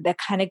 that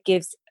kind of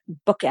gives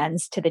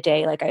bookends to the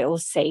day. Like I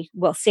always say,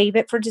 well, save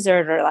it for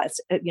dessert, or let's,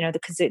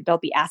 because they'll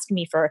be asking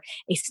me for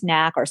a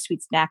snack or a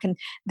sweet snack. And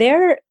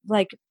they're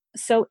like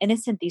so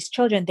innocent, these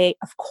children. They,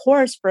 of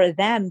course, for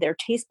them, their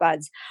taste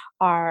buds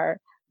are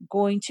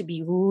going to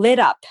be lit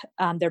up.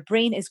 Their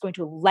brain is going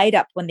to light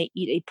up when they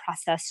eat a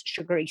processed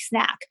sugary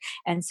snack.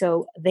 And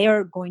so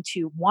they're going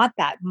to want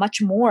that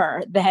much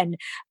more than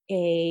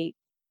a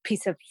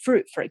piece of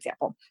fruit, for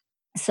example.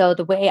 So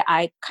the way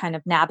I kind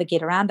of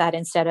navigate around that,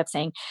 instead of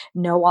saying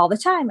no all the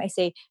time, I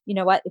say, you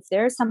know what, if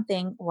there's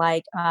something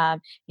like, a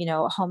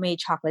homemade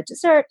chocolate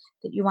dessert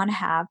that you want to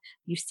have,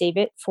 you save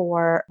it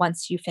for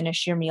once you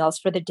finish your meals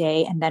for the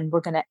day. And then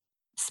we're going to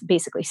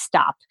basically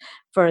stop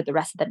for the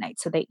rest of the night.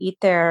 So they eat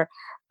their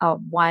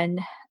one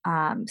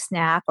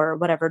snack or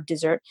whatever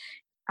dessert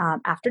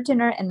after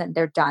dinner, and then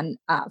they're done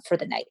for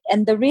the night.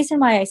 And the reason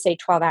why I say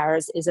 12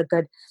 hours is a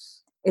good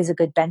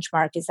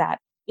benchmark is that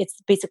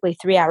it's basically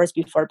 3 hours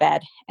before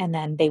bed, and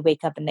then they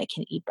wake up and they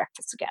can eat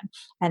breakfast again.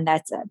 And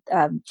that's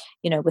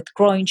with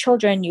growing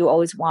children, you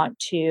always want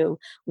to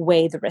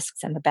weigh the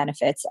risks and the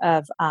benefits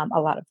of a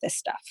lot of this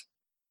stuff.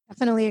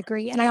 Definitely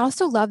agree. And I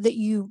also love that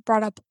you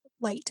brought up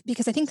light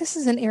because I think this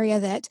is an area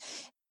that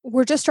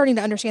we're just starting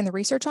to understand the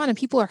research on and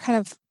people are kind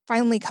of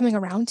finally coming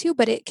around to,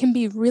 but it can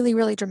be really,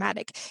 really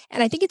dramatic.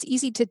 And I think it's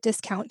easy to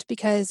discount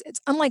because it's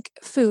unlike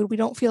food. We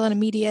don't feel an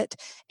immediate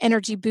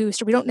energy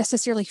boost or we don't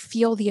necessarily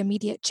feel the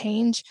immediate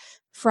change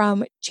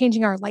from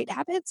changing our light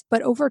habits.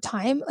 But over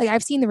time, like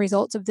I've seen the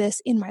results of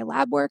this in my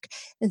lab work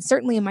and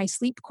certainly in my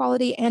sleep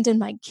quality and in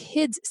my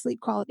kids'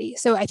 sleep quality.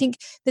 So I think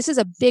this is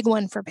a big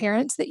one for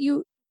parents that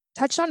you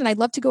touched on. And I'd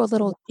love to go a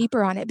little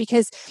deeper on it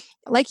because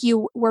like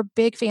you, we're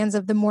big fans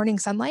of the morning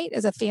sunlight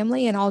as a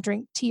family, and I'll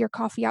drink tea or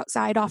coffee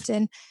outside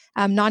often,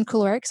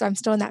 non-caloric. So I'm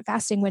still in that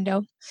fasting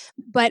window.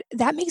 But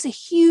that makes a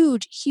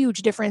huge,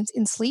 huge difference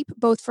in sleep,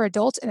 both for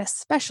adults and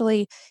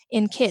especially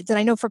in kids. And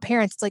I know for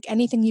parents, it's like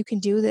anything you can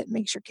do that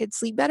makes your kids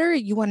sleep better,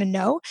 you want to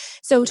know.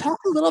 So talk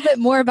a little bit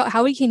more about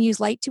how we can use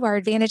light to our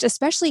advantage,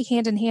 especially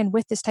hand in hand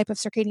with this type of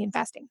circadian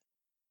fasting.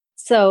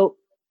 So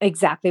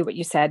exactly what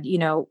you said,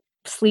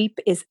 sleep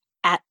is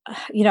at,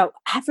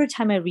 every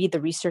time I read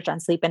the research on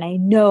sleep, and I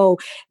know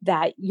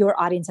that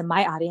your audience and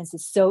my audience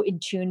is so in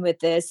tune with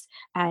this,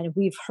 and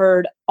we've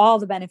heard all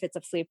the benefits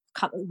of sleep,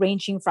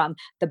 ranging from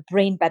the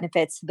brain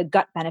benefits to the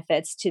gut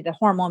benefits to the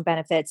hormone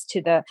benefits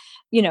to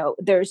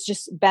there's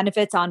just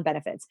benefits on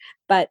benefits.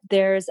 But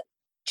there's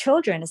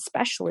children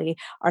especially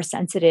are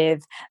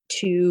sensitive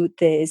to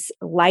this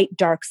light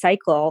dark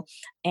cycle.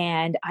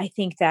 And I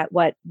think that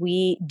what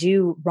we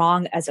do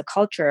wrong as a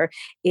culture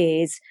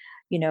is,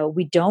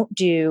 we don't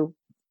do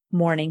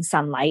morning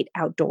sunlight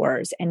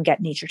outdoors and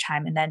get nature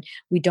time. And then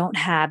we don't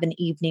have an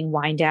evening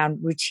wind down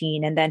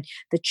routine. And then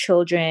the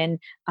children,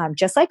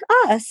 just like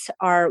us,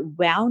 are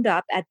wound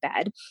up at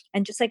bed.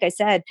 And just like I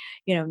said,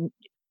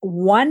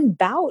 one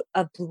bout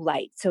of blue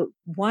light, so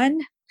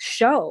one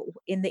show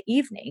in the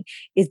evening,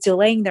 is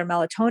delaying their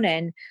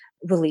melatonin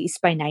release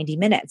by 90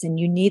 minutes. And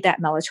you need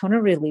that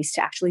melatonin release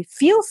to actually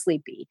feel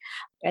sleepy.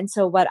 And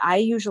so what I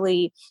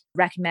usually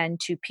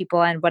recommend to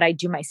people, and what I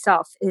do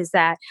myself, is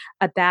that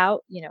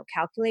about,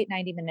 calculate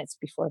 90 minutes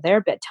before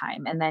their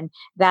bedtime. And then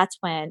that's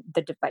when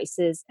the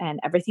devices and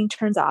everything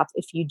turns off,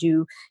 if you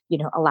do,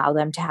 allow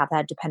them to have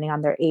that, depending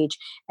on their age.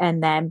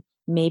 And then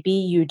maybe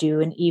you do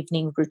an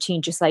evening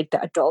routine, just like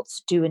the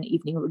adults do an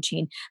evening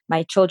routine.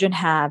 My children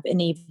have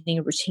an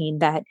evening routine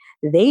that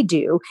they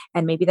do,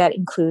 and maybe that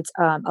includes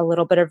a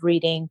little bit of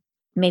reading.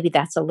 Maybe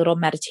that's a little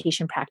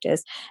meditation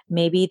practice.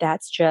 Maybe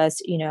that's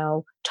just,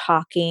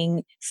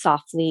 talking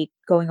softly,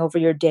 going over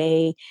your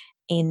day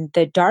in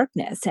the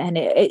darkness. And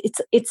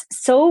it's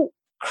so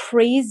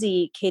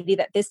crazy, Katie,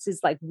 that this is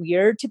like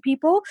weird to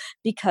people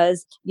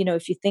because,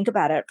 if you think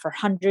about it, for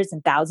hundreds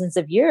and thousands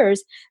of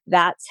years,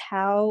 that's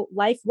how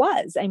life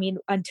was. I mean,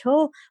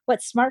 until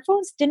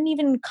smartphones didn't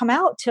even come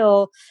out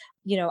till,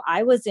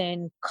 I was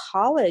in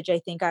college. I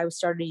think I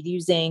started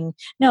using,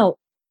 no,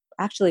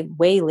 actually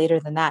way later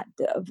than that.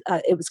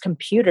 It was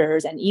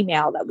computers and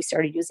email that we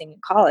started using in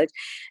college.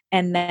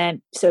 And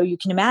then, so you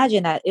can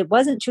imagine that it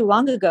wasn't too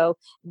long ago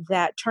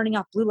that turning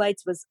off blue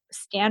lights was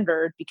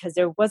standard, because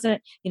there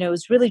wasn't, it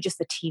was really just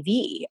the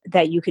TV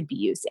that you could be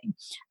using.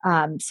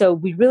 So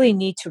we really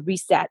need to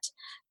reset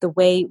the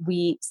way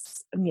we,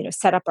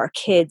 set up our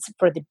kids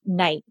for the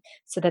night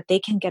so that they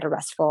can get a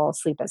restful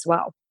sleep as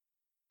well.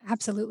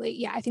 Absolutely.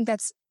 Yeah, I think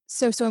that's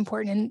so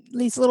important. And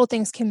these little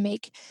things can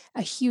make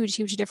a huge,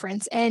 huge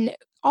difference. And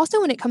also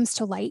when it comes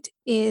to light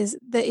is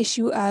the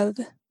issue of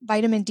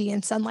vitamin D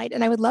and sunlight.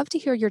 And I would love to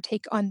hear your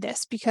take on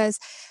this because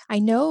I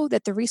know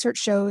that the research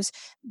shows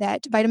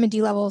that vitamin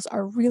D levels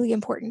are really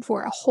important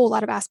for a whole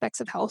lot of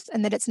aspects of health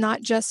and that it's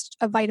not just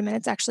a vitamin,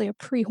 it's actually a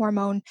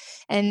pre-hormone.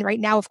 And right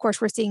now, of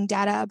course, we're seeing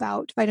data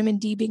about vitamin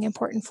D being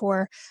important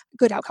for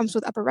good outcomes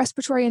with upper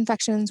respiratory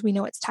infections. We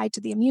know it's tied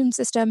to the immune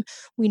system.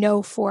 We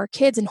know for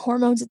kids and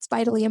hormones, it's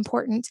vitally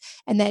important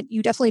and that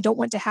you definitely don't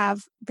want to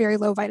have very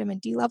low vitamin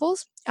D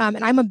levels.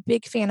 And I'm a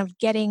big fan of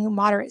getting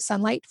moderate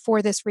sunlight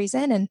for this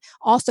reason and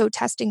also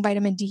testing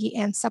vitamin D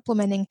and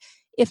supplementing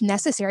if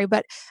necessary.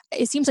 But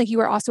it seems like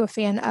you are also a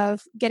fan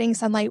of getting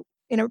sunlight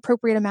in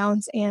appropriate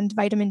amounts and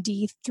vitamin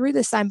D through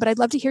the sun. But I'd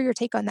love to hear your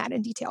take on that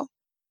in detail.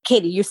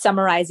 Katie, you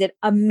summarize it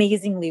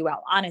amazingly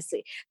well,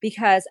 honestly,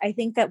 because I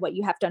think that what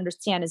you have to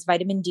understand is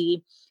vitamin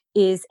D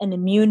is an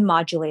immune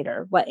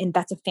modulator. And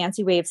that's a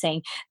fancy way of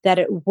saying that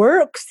it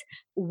works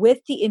with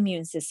the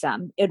immune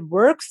system. It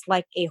works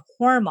like a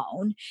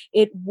hormone.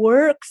 It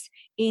works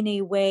in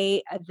a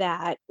way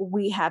that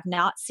we have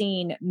not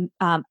seen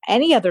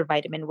any other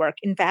vitamin work.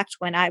 In fact,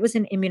 when I was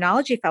in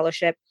immunology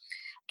fellowship,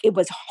 it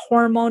was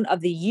hormone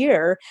of the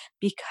year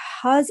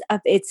because of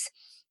its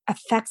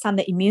effects on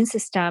the immune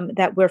system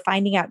that we're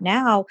finding out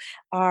now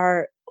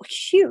are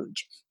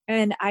huge.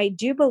 And I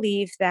do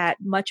believe that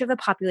much of the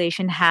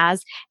population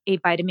has a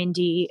vitamin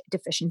D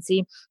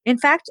deficiency. In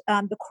fact,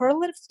 the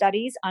correlative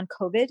studies on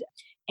COVID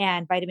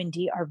and vitamin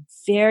D are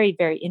very,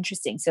 very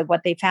interesting. So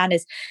what they found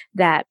is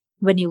that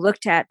when you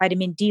looked at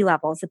vitamin D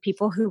levels, the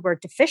people who were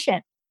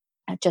deficient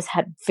just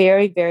had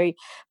very, very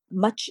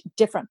much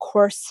different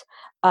course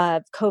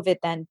of COVID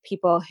than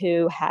people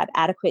who had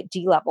adequate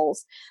D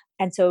levels.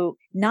 And so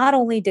not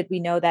only did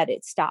we know that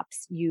it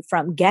stops you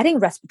from getting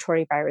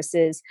respiratory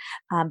viruses,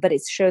 but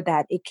it showed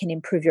that it can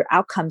improve your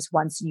outcomes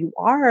once you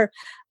are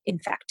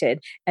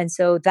infected. And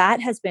so that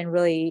has been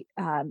really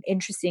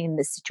interesting in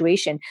this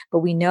situation. But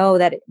we know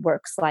that it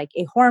works like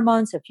a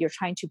hormone. So if you're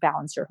trying to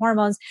balance your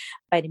hormones,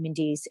 vitamin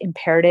D is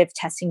imperative.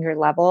 Testing your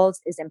levels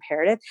is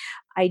imperative.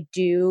 I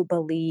do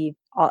believe,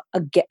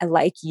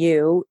 like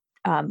you,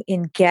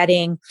 in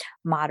getting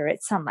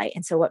moderate sunlight.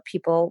 And so what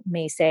people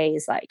may say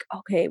is like,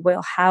 okay,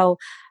 well, how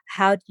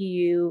do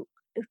you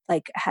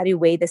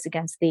weigh this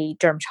against the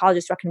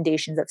dermatologist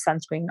recommendations of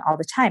sunscreen all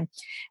the time?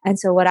 And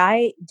so what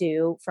I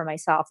do for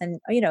myself, and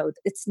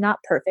it's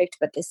not perfect,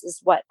 but this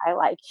is what I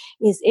like,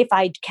 is if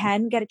I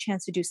can get a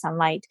chance to do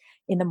sunlight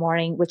in the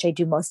morning, which I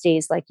do most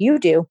days like you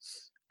do,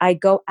 I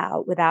go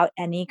out without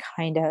any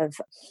kind of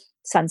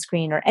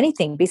sunscreen or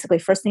anything, basically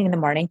first thing in the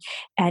morning,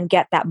 and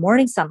get that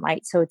morning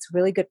sunlight. So it's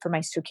really good for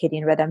my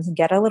circadian rhythms and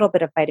get a little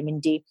bit of vitamin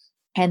D,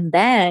 and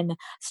then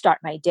start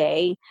my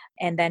day.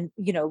 And then,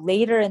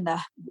 later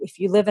if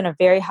you live in a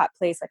very hot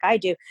place like I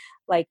do,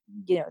 the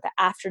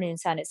afternoon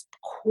sun is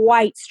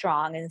quite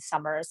strong in the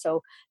summer.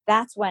 So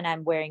that's when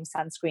I'm wearing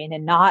sunscreen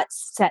and not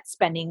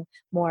spending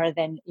more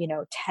than,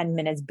 10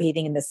 minutes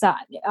bathing in the sun.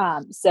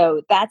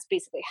 So that's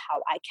basically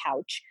how I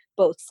couch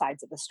both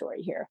sides of the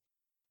story here.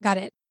 Got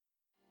it.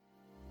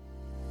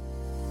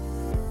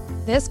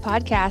 This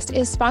podcast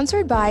is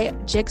sponsored by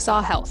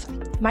Jigsaw Health,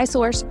 my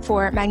source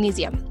for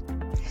magnesium.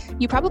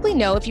 You probably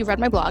know, if you've read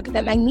my blog,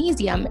 that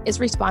magnesium is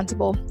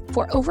responsible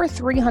for over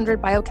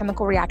 300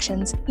 biochemical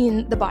reactions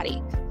in the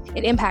body.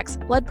 It impacts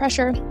blood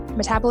pressure,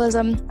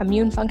 metabolism,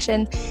 immune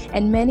function,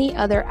 and many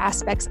other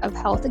aspects of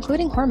health,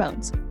 including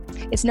hormones.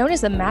 It's known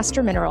as the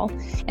master mineral,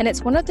 and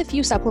it's one of the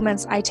few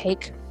supplements I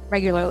take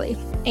regularly.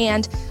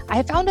 And I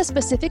have found a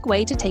specific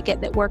way to take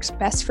it that works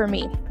best for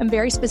me in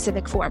very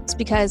specific forms,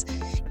 because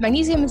if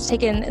magnesium is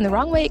taken in the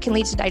wrong way, it can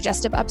lead to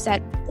digestive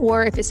upset,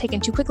 or if it's taken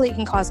too quickly, it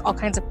can cause all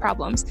kinds of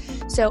problems.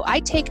 So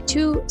I take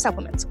two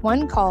supplements,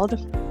 one called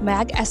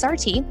Mag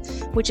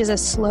SRT, which is a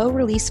slow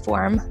release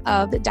form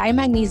of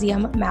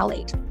dimagnesium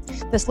malate.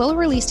 The slow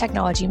release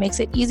technology makes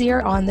it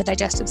easier on the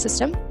digestive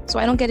system, so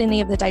I don't get any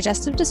of the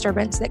digestive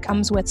disturbance that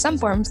comes with some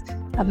forms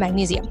of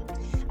magnesium.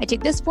 I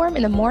take this form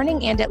in the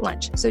morning and at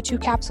lunch. So 2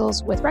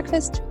 capsules with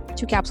breakfast,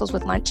 2 capsules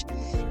with lunch.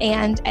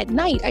 And at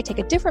night, I take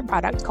a different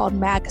product called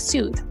Mag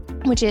Soothe,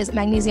 which is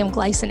magnesium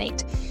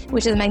glycinate,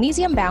 which is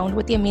magnesium bound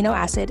with the amino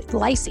acid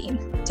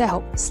glycine to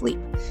help sleep.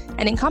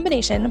 And in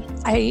combination,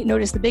 I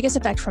notice the biggest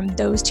effect from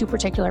those 2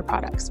 particular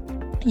products.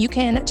 You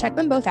can check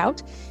them both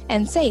out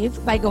and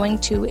save by going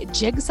to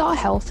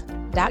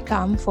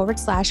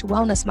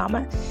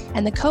jigsawhealth.com/wellnessmama.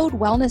 And the code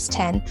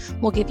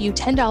wellness10 will give you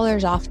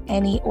 $10 off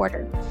any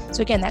order.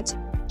 So again, that's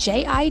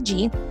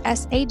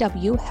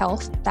JIGSAW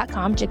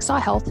health.com,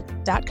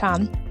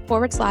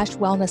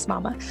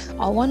 jigsawhealth.com/wellnessmama,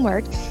 all one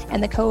word.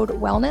 And the code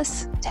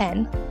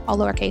wellness10, all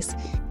lowercase,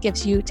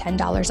 gives you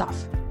 $10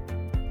 off.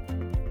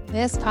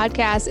 This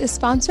podcast is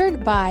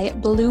sponsored by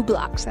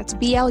BluBlox. That's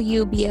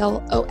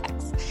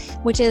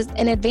BLUBLOX, which is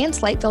an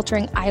advanced light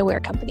filtering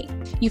eyewear company.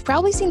 You've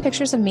probably seen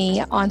pictures of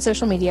me on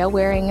social media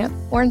wearing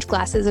orange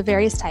glasses of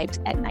various types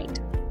at night.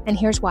 And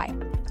here's why.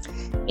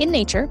 In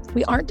nature,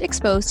 we aren't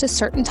exposed to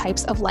certain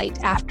types of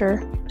light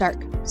after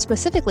dark,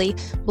 specifically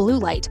blue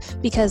light,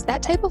 because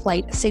that type of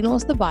light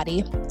signals the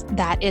body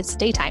that it's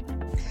daytime.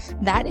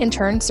 That in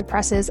turn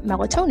suppresses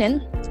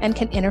melatonin and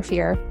can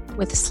interfere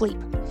with sleep.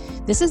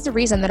 This is the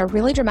reason that a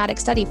really dramatic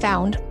study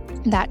found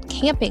that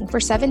camping for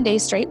 7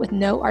 days straight with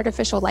no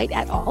artificial light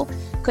at all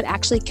could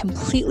actually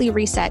completely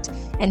reset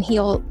and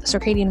heal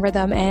circadian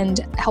rhythm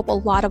and help a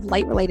lot of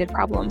light-related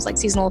problems like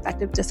seasonal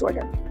affective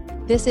disorder.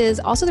 This is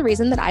also the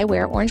reason that I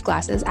wear orange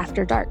glasses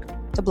after dark,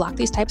 to block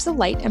these types of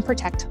light and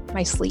protect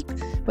my sleep,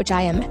 which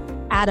I am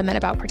adamant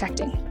about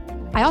protecting.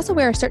 I also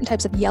wear certain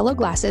types of yellow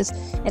glasses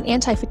and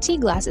anti-fatigue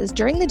glasses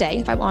during the day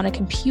if I'm on a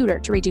computer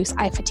to reduce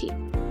eye fatigue.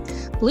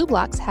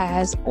 BluBlox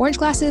has orange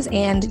glasses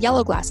and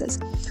yellow glasses.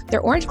 Their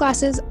orange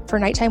glasses for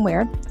nighttime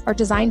wear are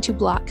designed to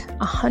block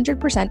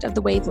 100% of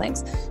the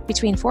wavelengths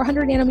between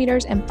 400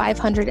 nanometers and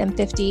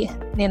 550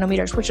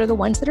 nanometers, which are the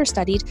ones that are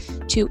studied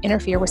to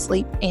interfere with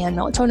sleep and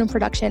melatonin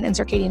production and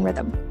circadian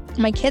rhythm.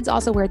 My kids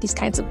also wear these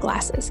kinds of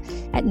glasses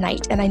at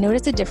night, and I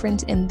noticed a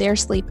difference in their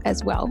sleep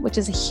as well, which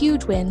is a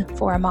huge win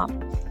for a mom.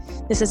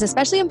 This is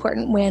especially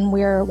important when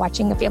we're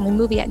watching a family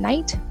movie at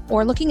night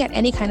or looking at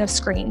any kind of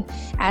screen,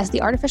 as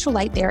the artificial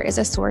light there is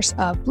a source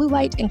of blue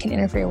light and can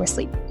interfere with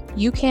sleep.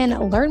 You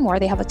can learn more.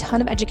 They have a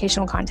ton of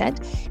educational content,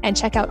 and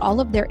check out all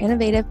of their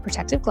innovative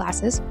protective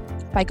glasses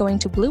by going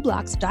to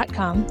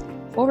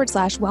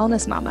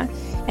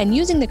blueblocks.com/wellnessmama and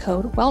using the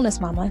code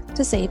wellnessmama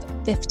to save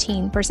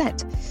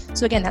 15%.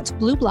 So again, that's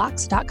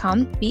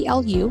blueblocks.com,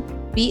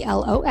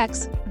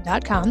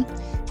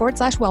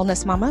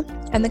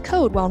 BLUBLOX.com/wellnessmama, and the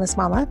code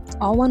wellnessmama,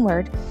 all one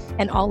word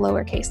and all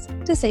lowercase,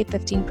 to save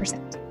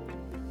 15%.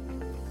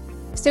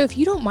 So if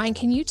you don't mind,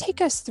 can you take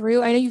us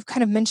through, I know you've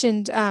kind of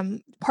mentioned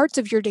parts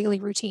of your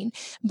daily routine,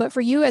 but for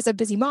you as a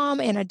busy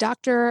mom and a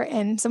doctor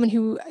and someone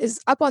who is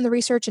up on the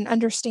research and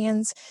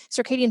understands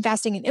circadian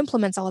fasting and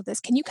implements all of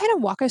this, can you kind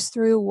of walk us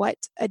through what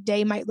a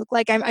day might look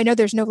like? I know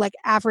there's no like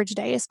average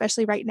day,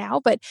 especially right now,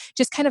 but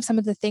just kind of some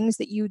of the things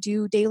that you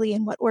do daily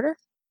in what order?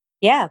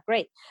 Yeah,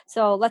 great.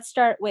 So let's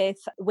start with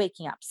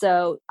waking up.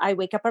 So I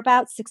wake up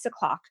about 6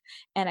 o'clock,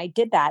 and I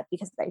did that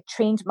because I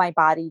trained my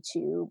body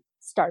to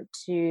start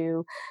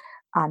to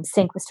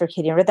sync with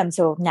circadian rhythm.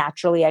 So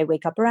naturally, I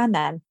wake up around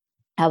then.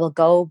 I will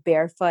go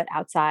barefoot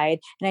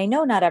outside. And I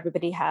know not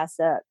everybody has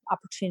the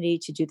opportunity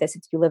to do this.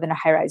 If you live in a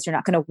high rise, you're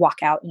not going to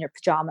walk out in your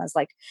pajamas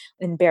like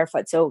in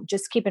barefoot. So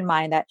just keep in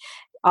mind that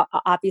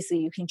obviously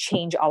you can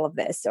change all of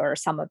this or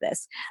some of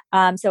this.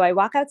 So I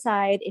walk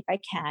outside if I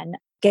can,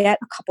 get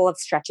a couple of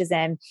stretches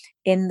in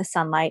the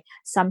sunlight.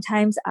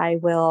 Sometimes I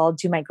will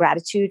do my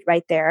gratitude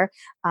right there.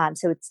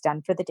 So it's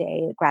done for the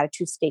day. The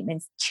gratitude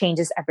statement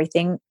changes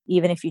everything,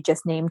 even if you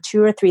just name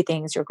 2 or 3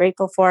 things you're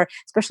grateful for,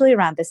 especially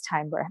around this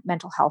time where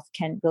mental health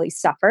can really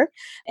suffer.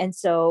 And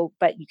so,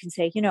 but you can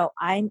say,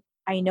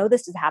 I know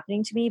this is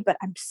happening to me, but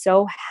I'm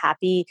so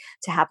happy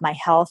to have my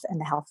health and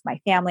the health of my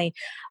family.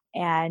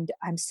 And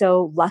I'm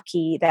so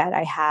lucky that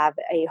I have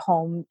a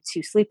home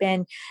to sleep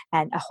in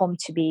and a home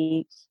to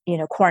be,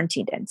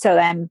 quarantined in. So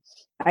then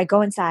I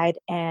go inside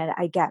and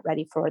I get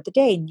ready for the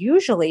day. And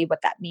usually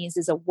what that means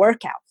is a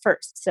workout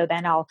first. So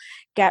then I'll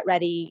get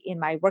ready in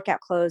my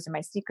workout clothes and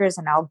my sneakers,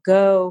 and I'll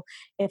go.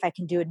 If I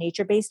can do a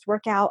nature-based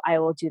workout, I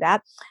will do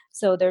that.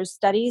 So there's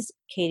studies,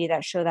 Katie,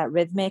 that show that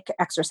rhythmic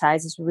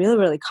exercise is really,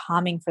 really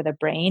calming for the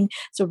brain.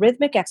 So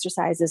rhythmic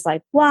exercises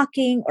like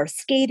walking or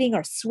skating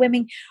or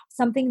swimming,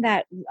 something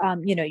that,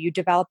 you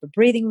develop a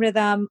breathing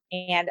rhythm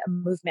and a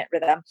movement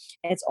rhythm.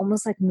 And it's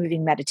almost like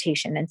moving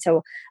meditation. And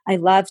so I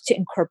love to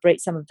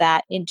incorporate some of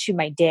that into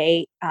my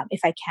day if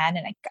I can.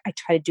 And I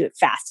try to do it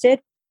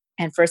fasted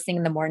and first thing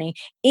in the morning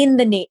in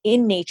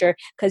nature,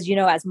 because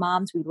as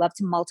moms we love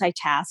to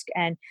multitask,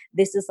 and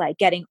this is like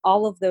getting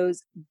all of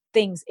those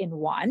things in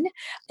one.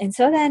 And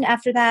so then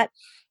after that,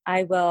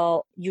 I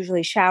will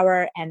usually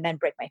shower and then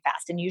break my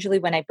fast. And usually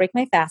when I break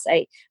my fast,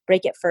 I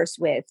break it first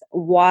with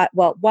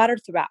water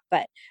throughout,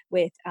 but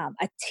with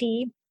a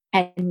tea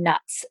and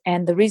nuts.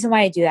 And the reason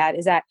why I do that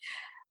is that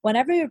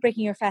whenever you're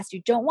breaking your fast,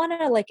 you don't want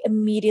to like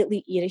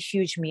immediately eat a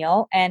huge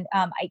meal. And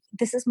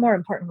this is more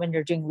important when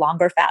you're doing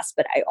longer fasts.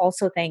 But I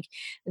also think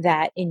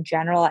that in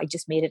general, I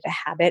just made it a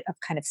habit of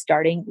kind of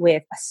starting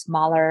with a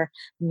smaller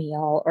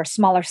meal or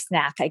smaller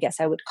snack, I guess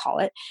I would call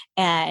it,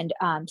 and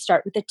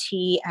start with the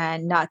tea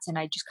and nuts. And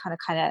I just kind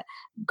of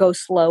go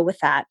slow with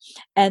that.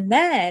 And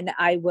then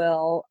I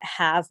will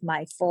have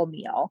my full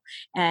meal.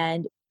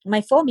 And my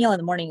full meal in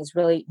the morning is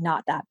really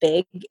not that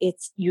big.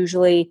 It's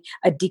usually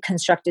a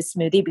deconstructed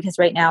smoothie, because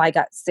right now I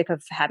got sick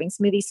of having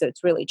smoothies. So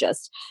it's really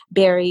just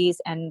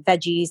berries and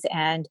veggies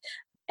and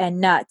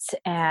nuts.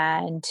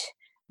 And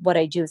what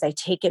I do is I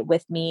take it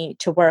with me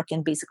to work,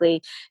 and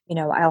basically,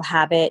 I'll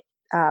have it.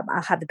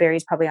 I'll have the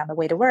berries probably on the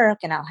way to work,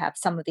 and I'll have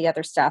some of the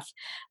other stuff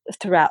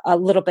throughout a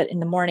little bit in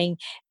the morning.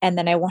 And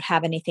then I won't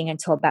have anything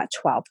until about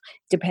 12,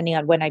 depending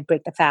on when I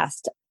break the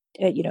fast.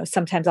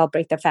 Sometimes I'll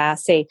break the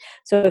fast.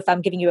 So if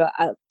I'm giving you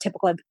a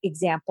typical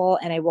example,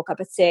 and I woke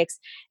up at 6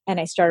 and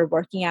I started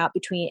working out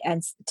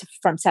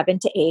from 7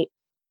 to 8,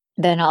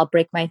 then I'll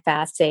break my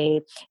fast,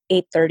 say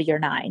 8:30 or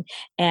 9.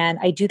 And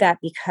I do that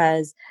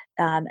because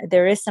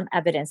there is some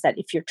evidence that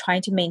if you're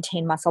trying to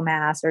maintain muscle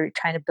mass or you're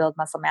trying to build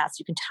muscle mass,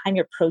 you can time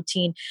your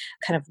protein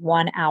kind of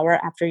 1 hour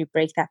after you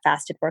break that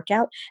fasted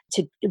workout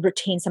to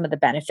retain some of the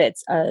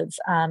benefits of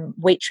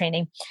weight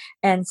training.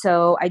 And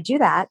so I do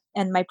that.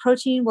 And my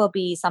protein will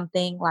be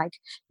something like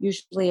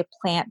usually a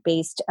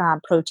plant-based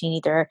protein,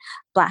 either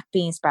black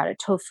bean sprouted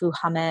tofu,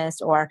 hummus,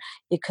 or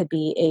it could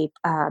be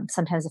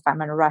sometimes if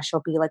I'm in a rush,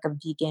 it'll be like a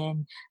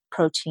vegan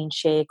protein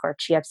shake or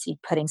chia seed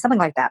pudding, something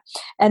like that.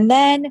 And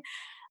then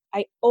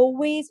I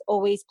always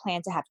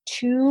plan to have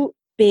 2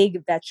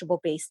 big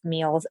vegetable-based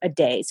meals a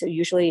day. So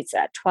usually it's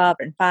at 12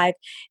 and 5.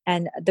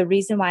 And the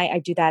reason why I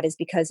do that is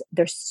because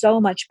there's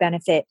so much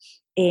benefit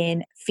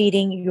in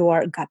feeding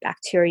your gut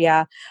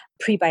bacteria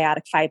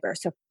prebiotic fiber.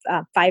 So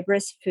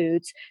fibrous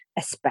foods,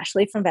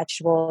 especially from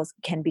vegetables,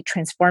 can be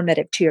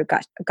transformative to your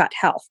gut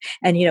health.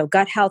 And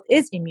gut health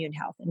is immune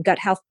health, and gut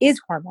health is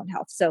hormone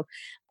health. So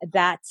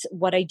that's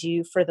what I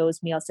do for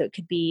those meals. So it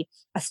could be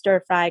a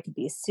stir fry, it could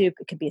be a soup,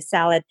 it could be a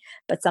salad,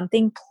 but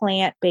something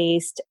plant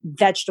based,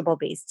 vegetable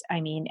based. I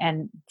mean,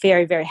 and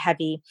very, very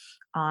heavy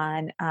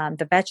on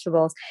the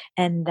vegetables.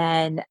 And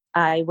then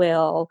I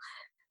will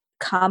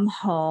come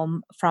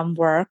home from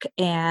work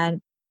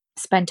and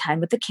spend time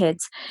with the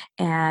kids.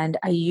 And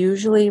I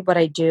usually, what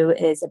I do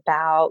is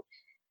about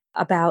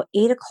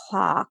 8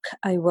 o'clock,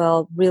 I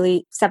will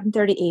really,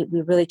 7:38,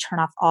 we really turn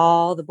off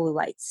all the blue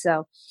lights.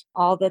 So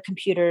all the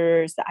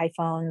computers, the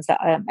iPhones,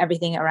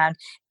 everything around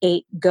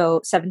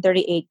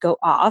 7:38 go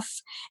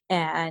off.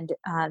 And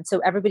so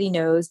everybody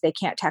knows they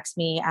can't text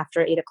me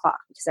after 8 o'clock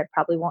because I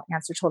probably won't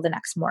answer till the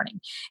next morning.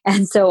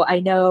 And so I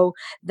know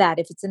that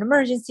if it's an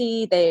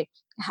emergency, they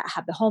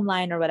have the home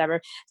line or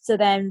whatever. So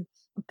then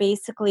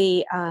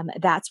basically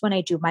that's when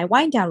I do my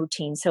wind down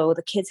routine. So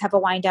the kids have a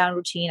wind down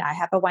routine, I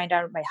have a wind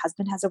down, my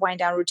husband has a wind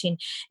down routine,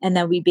 and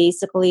then we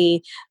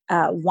basically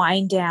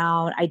wind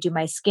down. I do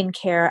my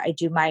skincare, I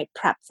do my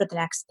prep for the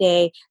next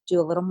day, do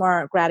a little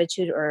more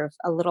gratitude or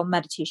a little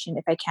meditation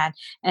if I can,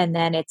 and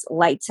then it's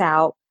lights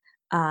out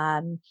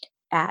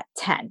at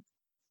 10.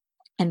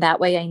 And that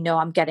way I know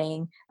I'm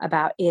getting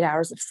about 8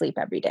 hours of sleep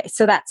every day.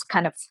 So that's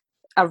kind of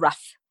a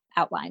rough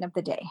outline of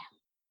the day.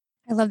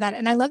 I love that.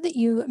 And I love that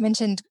you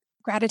mentioned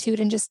gratitude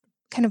and just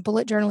kind of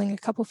bullet journaling a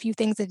couple few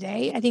things a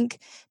day. I think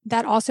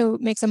that also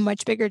makes a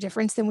much bigger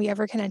difference than we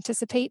ever can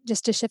anticipate,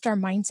 just to shift our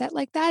mindset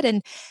like that.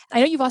 And I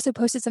know you've also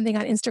posted something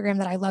on Instagram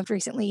that I loved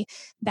recently,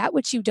 that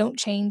which you don't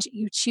change,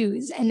 you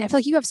choose. And I feel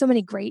like you have so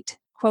many great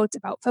quotes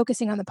about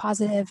focusing on the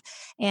positive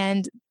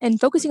and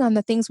focusing on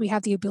the things we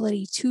have the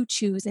ability to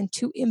choose and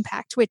to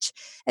impact, which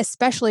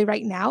especially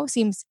right now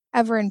seems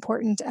ever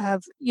important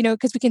of,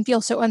 because we can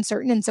feel so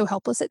uncertain and so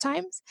helpless at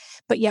times,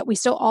 but yet we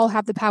still all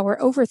have the power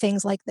over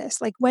things like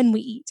this, like when we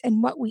eat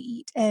and what we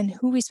eat and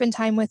who we spend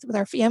time with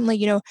our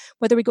family,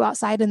 whether we go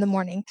outside in the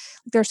morning.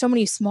 There are so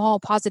many small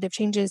positive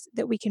changes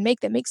that we can make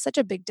that make such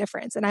a big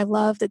difference. And I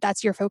love that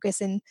that's your focus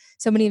in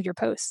so many of your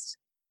posts.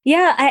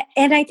 Yeah.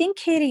 And I think,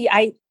 Katie,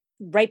 I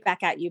right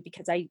back at you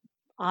because I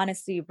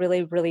honestly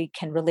really, really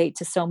can relate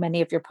to so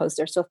many of your posts.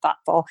 They're so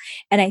thoughtful.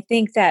 And I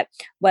think that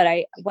what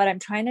I'm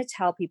trying to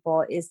tell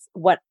people is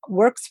what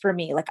works for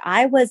me. Like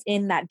I was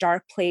in that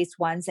dark place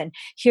once and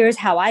here's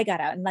how I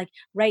got out. And like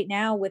right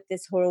now with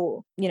this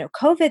whole,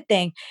 COVID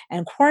thing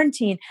and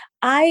quarantine,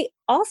 I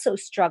also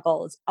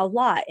struggled a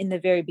lot in the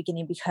very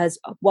beginning because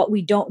of what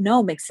we don't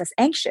know makes us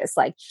anxious.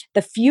 Like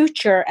the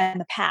future and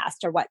the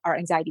past are what our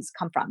anxieties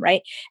come from,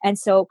 right? And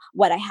so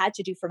what I had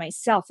to do for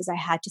myself is I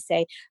had to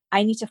say,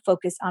 I need to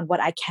focus on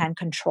what I can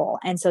control.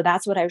 And so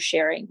that's what I was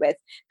sharing with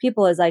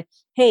people is like,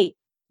 hey,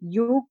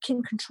 you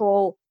can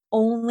control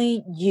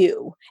only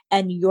you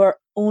and your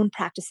own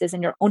practices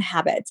and your own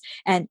habits.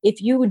 And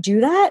if you would do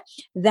that,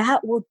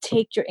 that will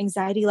take your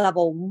anxiety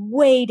level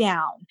way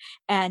down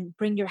and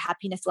bring your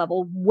happiness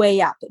level way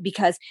up.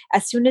 Because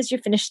as soon as you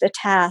finish the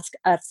task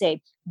of,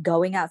 say,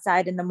 going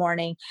outside in the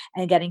morning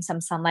and getting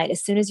some sunlight,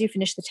 as soon as you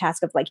finish the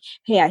task of like,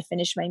 hey, I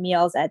finished my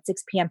meals at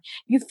 6 p.m.,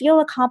 you feel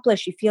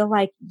accomplished. You feel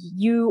like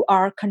you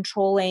are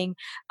controlling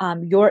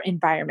your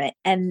environment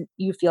and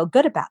you feel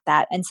good about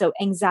that. And so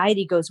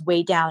anxiety goes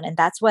way down. And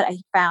that's what I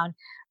found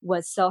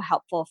was so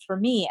helpful for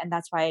me. And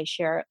that's why I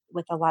share it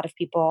with a lot of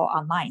people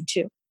online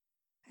too.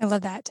 I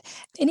love that.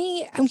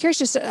 I'm curious,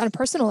 just on a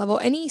personal level,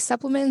 any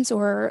supplements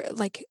or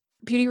like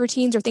beauty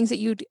routines or things that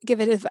you'd give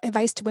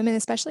advice to women,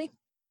 especially?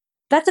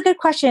 That's a good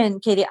question,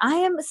 Katie. I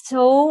am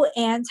so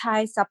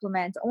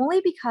anti-supplements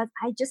only because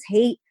I just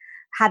hate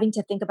having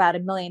to think about a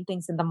million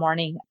things in the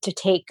morning to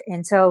take.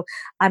 And so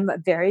I'm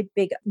very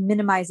big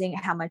minimizing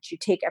how much you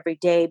take every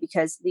day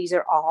because these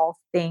are all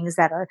things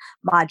that are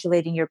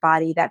modulating your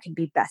body that can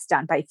be best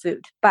done by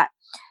food. But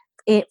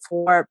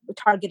for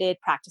targeted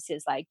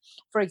practices, like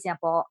for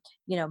example,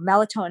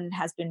 melatonin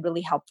has been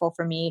really helpful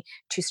for me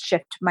to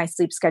shift my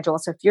sleep schedule.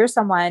 So if you're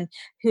someone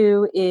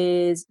who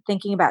is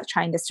thinking about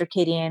trying the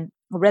circadian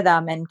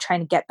rhythm and trying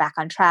to get back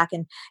on track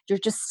and you're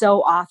just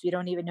so off, you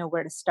don't even know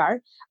where to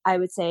start, I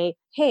would say,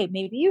 hey,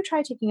 maybe you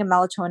try taking a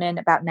melatonin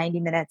about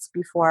 90 minutes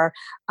before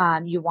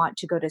you want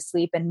to go to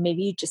sleep. And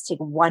maybe you just take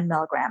 1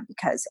 milligram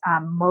because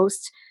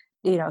most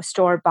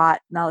store-bought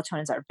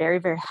melatonins are very,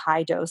 very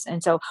high dose.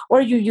 And so,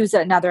 or you use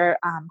another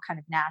kind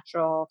of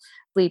natural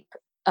sleep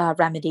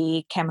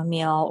remedy,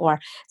 chamomile or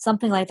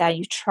something like that.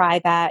 You try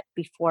that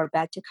before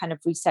bed to kind of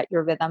reset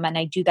your rhythm. And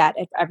I do that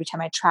every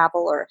time I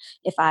travel or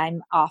if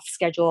I'm off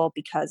schedule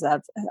because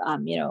of,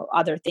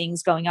 other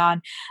things going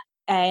on.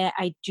 And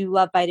I do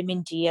love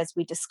vitamin D, as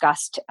we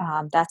discussed.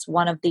 That's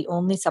one of the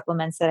only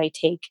supplements that I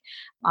take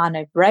on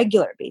a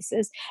regular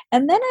basis.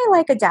 And then I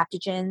like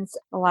adaptogens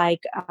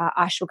like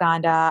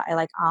ashwagandha. I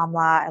like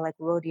amla. I like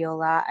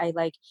rhodiola.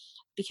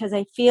 Because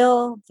I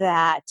feel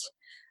that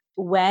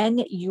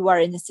when you are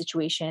in this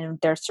situation,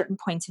 there are certain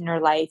points in your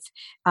life,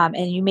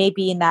 and you may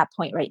be in that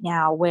point right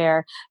now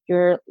where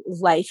your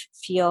life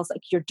feels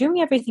like you're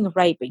doing everything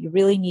right, but you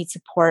really need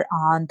support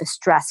on the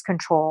stress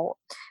control,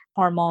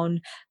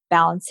 hormone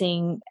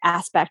balancing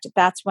aspect.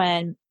 That's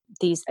when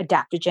these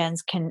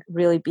adaptogens can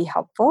really be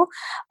helpful.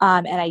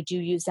 And I do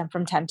use them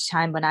from time to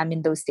time when I'm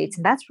in those states.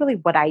 And that's really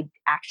what I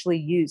actually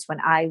used when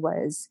I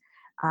was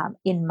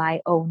in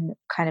my own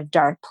kind of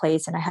dark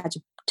place and I had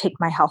to take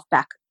my health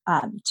back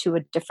to a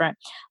different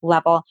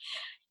level.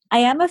 I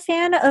am a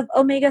fan of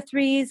omega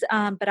 3s,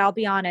 but I'll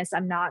be honest,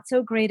 I'm not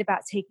so great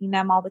about taking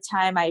them all the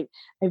time. I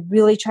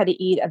really try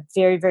to eat a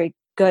very, very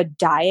good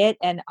diet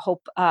and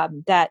hope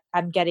that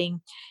I'm getting,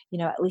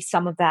 at least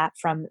some of that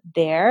from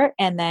there.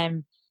 And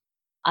then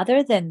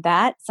other than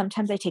that,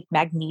 sometimes I take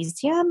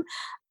magnesium,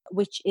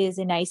 which is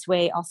a nice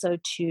way also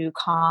to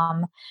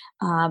calm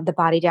the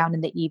body down in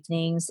the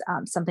evenings,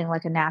 something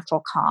like a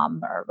natural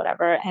calm or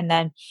whatever. And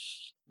then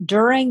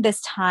during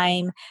this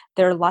time,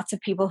 there are lots of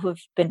people who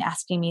have been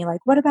asking me, like,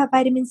 what about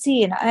vitamin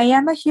C? And I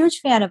am a huge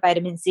fan of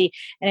vitamin C.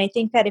 And I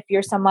think that if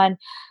you're someone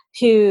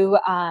who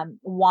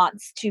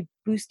wants to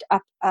boost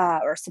up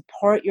or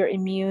support your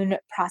immune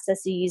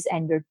processes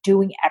and you're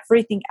doing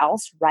everything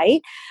else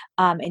right,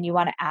 and you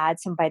want to add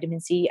some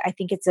vitamin C, I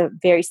think it's a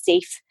very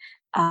safe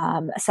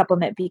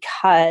supplement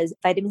because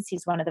vitamin C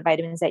is one of the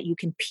vitamins that you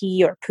can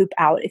pee or poop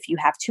out if you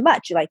have too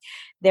much. Like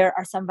there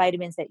are some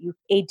vitamins that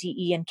A, D,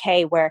 E, and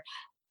K where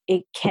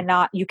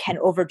you can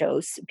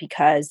overdose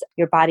because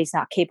your body's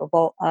not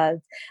capable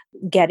of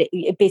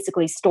it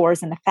basically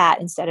stores in the fat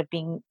instead of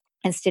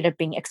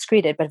being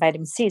excreted. But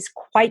vitamin C is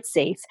quite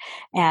safe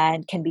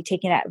and can be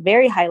taken at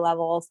very high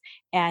levels.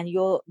 And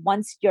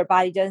once your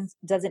body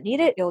doesn't need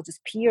it, you'll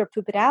just pee or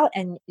poop it out.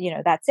 And,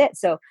 that's it.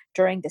 So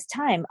during this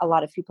time, a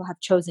lot of people have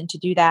chosen to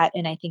do that.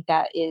 And I think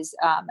that is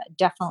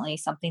definitely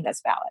something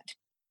that's valid.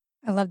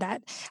 I love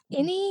that.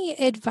 Any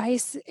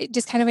advice,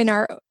 just kind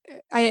of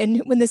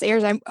and when this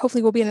airs,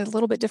 hopefully we'll be in a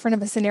little bit different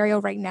of a scenario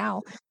right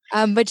now.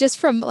 But just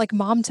from like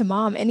mom to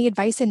mom, any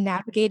advice in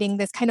navigating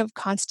this kind of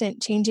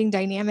constant changing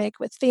dynamic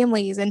with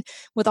families and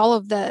with all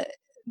of that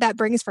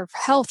brings for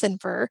health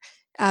and for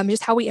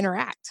just how we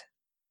interact?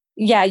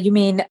 Yeah, you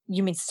mean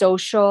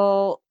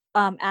social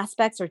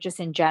aspects or just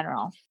in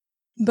general?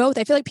 Both.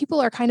 I feel like people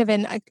are kind of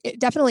in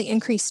definitely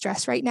increased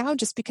stress right now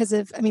just because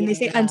of, they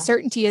say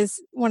uncertainty is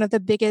one of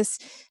the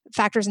biggest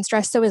factors in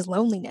stress. So is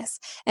loneliness.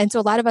 And so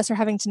a lot of us are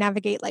having to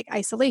navigate like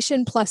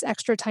isolation plus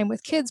extra time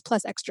with kids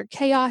plus extra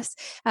chaos.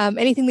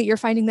 Anything that you're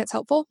finding that's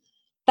helpful?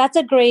 That's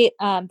a great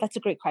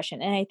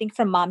question. And I think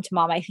from mom to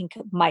mom, I think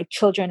my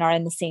children are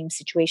in the same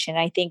situation.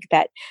 I think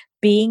that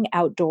being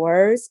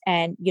outdoors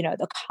and,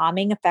 the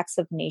calming effects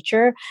of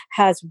nature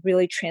has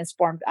really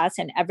transformed us.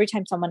 And every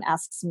time someone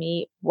asks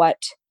me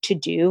what to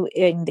do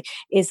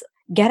is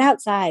get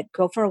outside,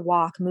 go for a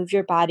walk, move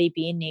your body,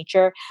 be in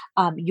nature,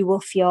 you will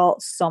feel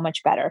so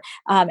much better.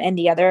 And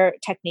the other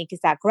technique is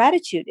that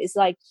gratitude is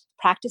like,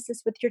 practice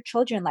this with your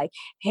children. Like,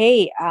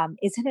 hey,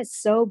 isn't it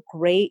so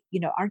great?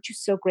 Aren't you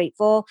so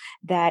grateful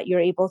that you're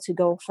able to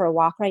go for a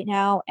walk right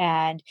now?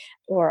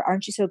 Or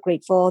aren't you so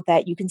grateful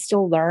that you can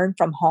still learn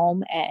from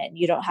home and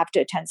you don't have to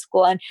attend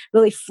school, and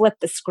really flip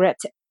the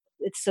script.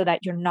 It's so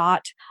that you're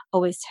not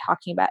always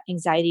talking about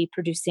anxiety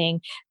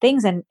producing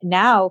things. And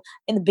now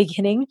in the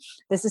beginning,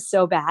 this is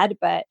so bad,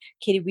 but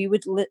Katie, we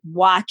would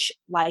watch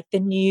like the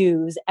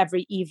news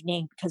every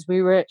evening because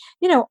we were,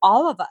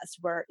 all of us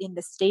were in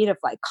the state of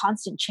like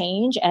constant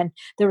change. And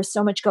there was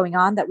so much going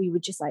on that we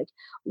would just like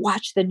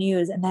watch the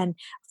news. And then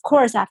of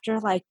course, after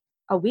like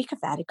a week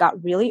of that, it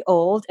got really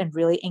old and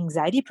really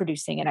anxiety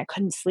producing. And I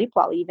couldn't sleep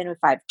well, even if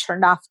I've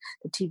turned off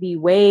the TV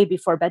way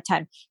before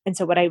bedtime. And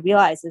so what I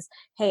realized is,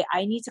 hey,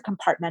 I need to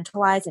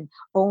compartmentalize and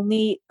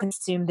only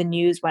consume the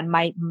news when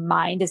my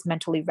mind is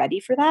mentally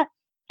ready for that.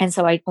 And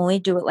so I only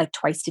do it like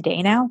twice a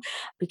day now,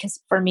 because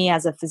for me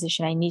as a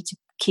physician, I need to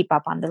keep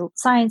up on the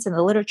science and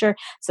the literature.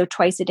 So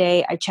twice a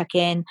day, I check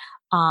in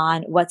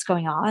on what's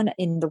going on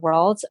in the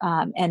world.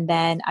 And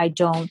then I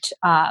don't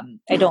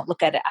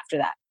look at it after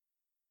that.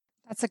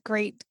 That's a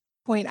great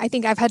point. I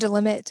think I've had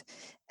to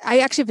I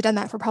actually have done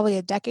that for probably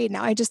a decade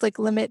now. I just like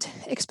limit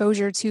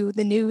exposure to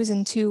the news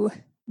and to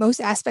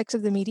most aspects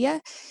of the media.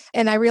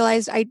 And I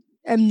realized I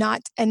am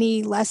not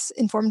any less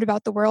informed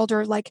about the world,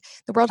 or like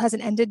the world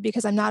hasn't ended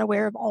because I'm not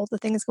aware of all the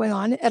things going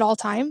on at all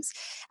times.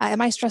 And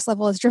my stress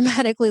level is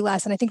dramatically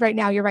less. And I think right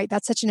now, you're right.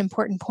 That's such an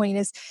important point,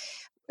 is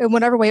in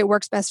whatever way it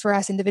works best for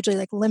us individually,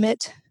 like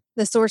limit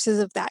the sources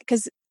of that,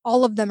 because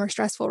all of them are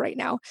stressful right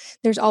now.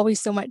 There's always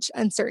so much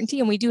uncertainty,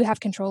 and we do have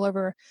control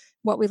over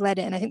what we let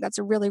in. I think that's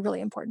a really,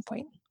 really important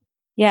point.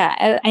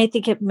 Yeah, I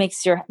think it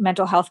makes your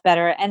mental health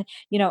better. And,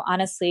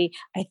 honestly,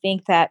 I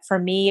think that for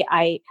me,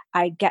 I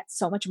get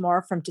so much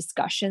more from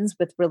discussions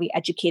with really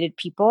educated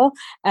people.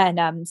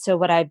 And so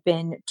what I've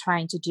been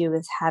trying to do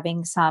is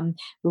having some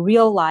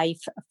real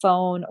life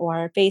phone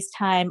or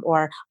FaceTime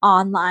or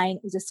online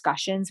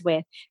discussions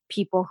with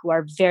people who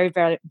are very,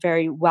 very,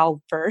 very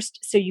well versed.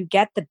 So you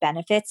get the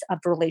benefits of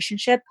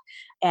relationship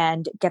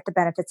and get the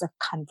benefits of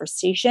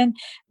conversation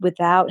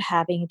without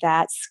having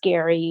that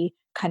scary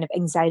kind of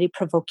anxiety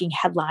provoking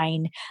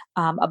headline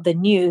of the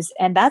news.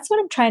 And that's what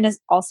I'm trying to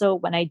also,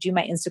 when I do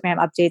my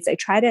Instagram updates, I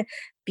try to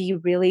be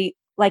really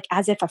like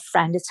as if a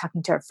friend is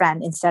talking to a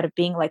friend instead of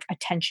being like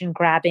attention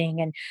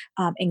grabbing and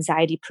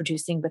anxiety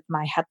producing with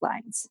my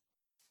headlines.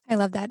 I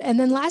love that. And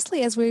then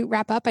lastly, as we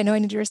wrap up, I know I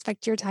need to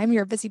respect your time.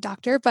 You're a busy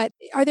doctor, but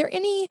are there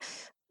any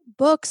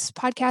books,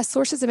 podcasts,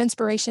 sources of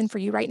inspiration for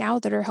you right now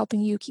that are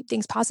helping you keep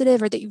things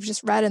positive or that you've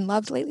just read and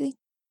loved lately?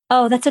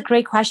 Oh, that's a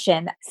great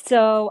question.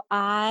 So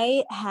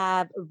I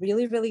have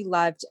really, really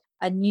loved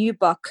a new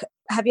book.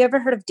 Have you ever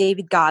heard of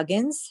David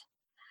Goggins?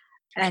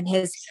 And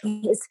his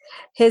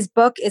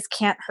book is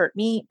Can't Hurt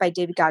Me by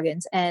David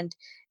Goggins. And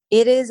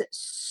it is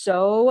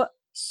so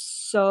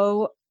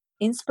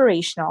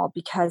inspirational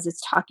because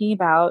it's talking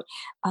about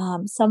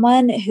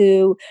someone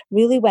who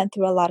really went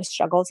through a lot of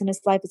struggles in his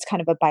life. It's kind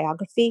of a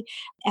biography.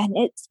 And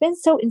it's been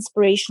so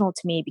inspirational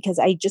to me because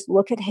I just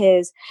look at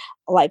his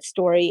life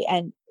story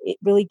and it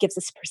really gives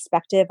us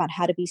perspective on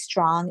how to be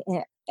strong.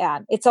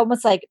 And it's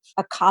almost like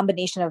a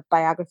combination of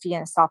biography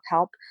and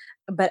self-help,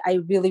 but I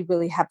really,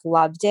 really have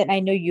loved it. And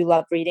I know you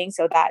love reading,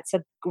 so that's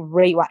a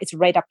great one. It's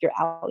right up your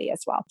alley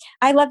as well.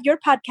 I love your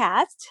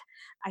podcast.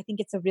 I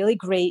think it's a really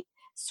great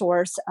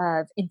source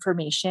of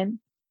information.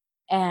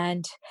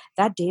 And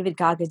that David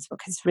Goggins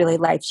book is really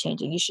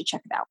life-changing. You should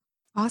check it out.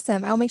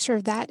 Awesome. I'll make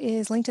sure that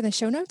is linked in the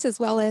show notes as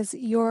well as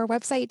your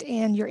website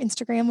and your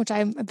Instagram, which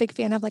I'm a big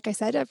fan of. Like I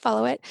said, I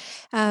follow it.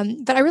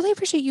 But I really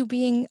appreciate you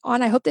being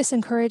on. I hope this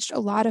encouraged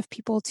a lot of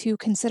people to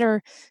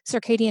consider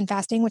circadian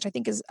fasting, which I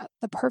think is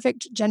the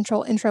perfect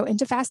gentle intro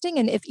into fasting.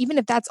 And even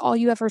if that's all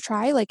you ever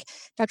try, like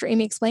Dr.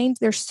 Amy explained,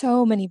 there's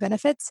so many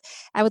benefits.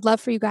 I would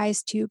love for you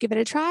guys to give it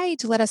a try,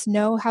 to let us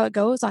know how it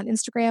goes on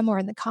Instagram or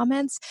in the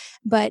comments.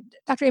 But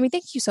Dr. Amy,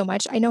 thank you so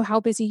much. I know how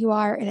busy you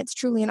are, and it's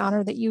truly an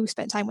honor that you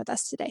spent time with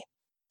us today.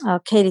 Oh,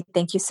 Katie,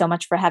 thank you so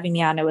much for having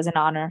me on. It was an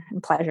honor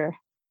and pleasure.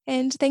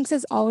 And thanks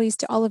as always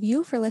to all of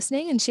you for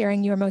listening and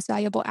sharing your most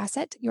valuable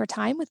asset, your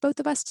time with both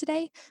of us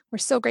today. We're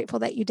so grateful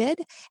that you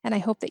did. And I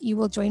hope that you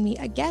will join me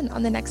again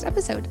on the next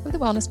episode of the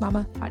Wellness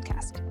Mama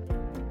podcast.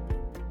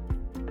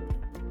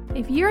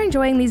 If you're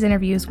enjoying these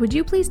interviews, would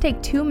you please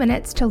take 2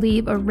 minutes to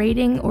leave a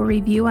rating or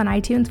review on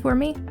iTunes for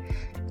me?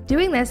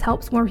 Doing this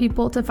helps more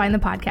people to find the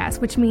podcast,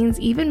 which means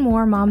even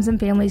more moms and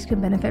families can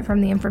benefit from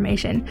the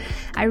information.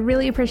 I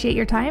really appreciate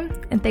your time,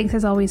 and thanks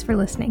as always for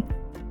listening.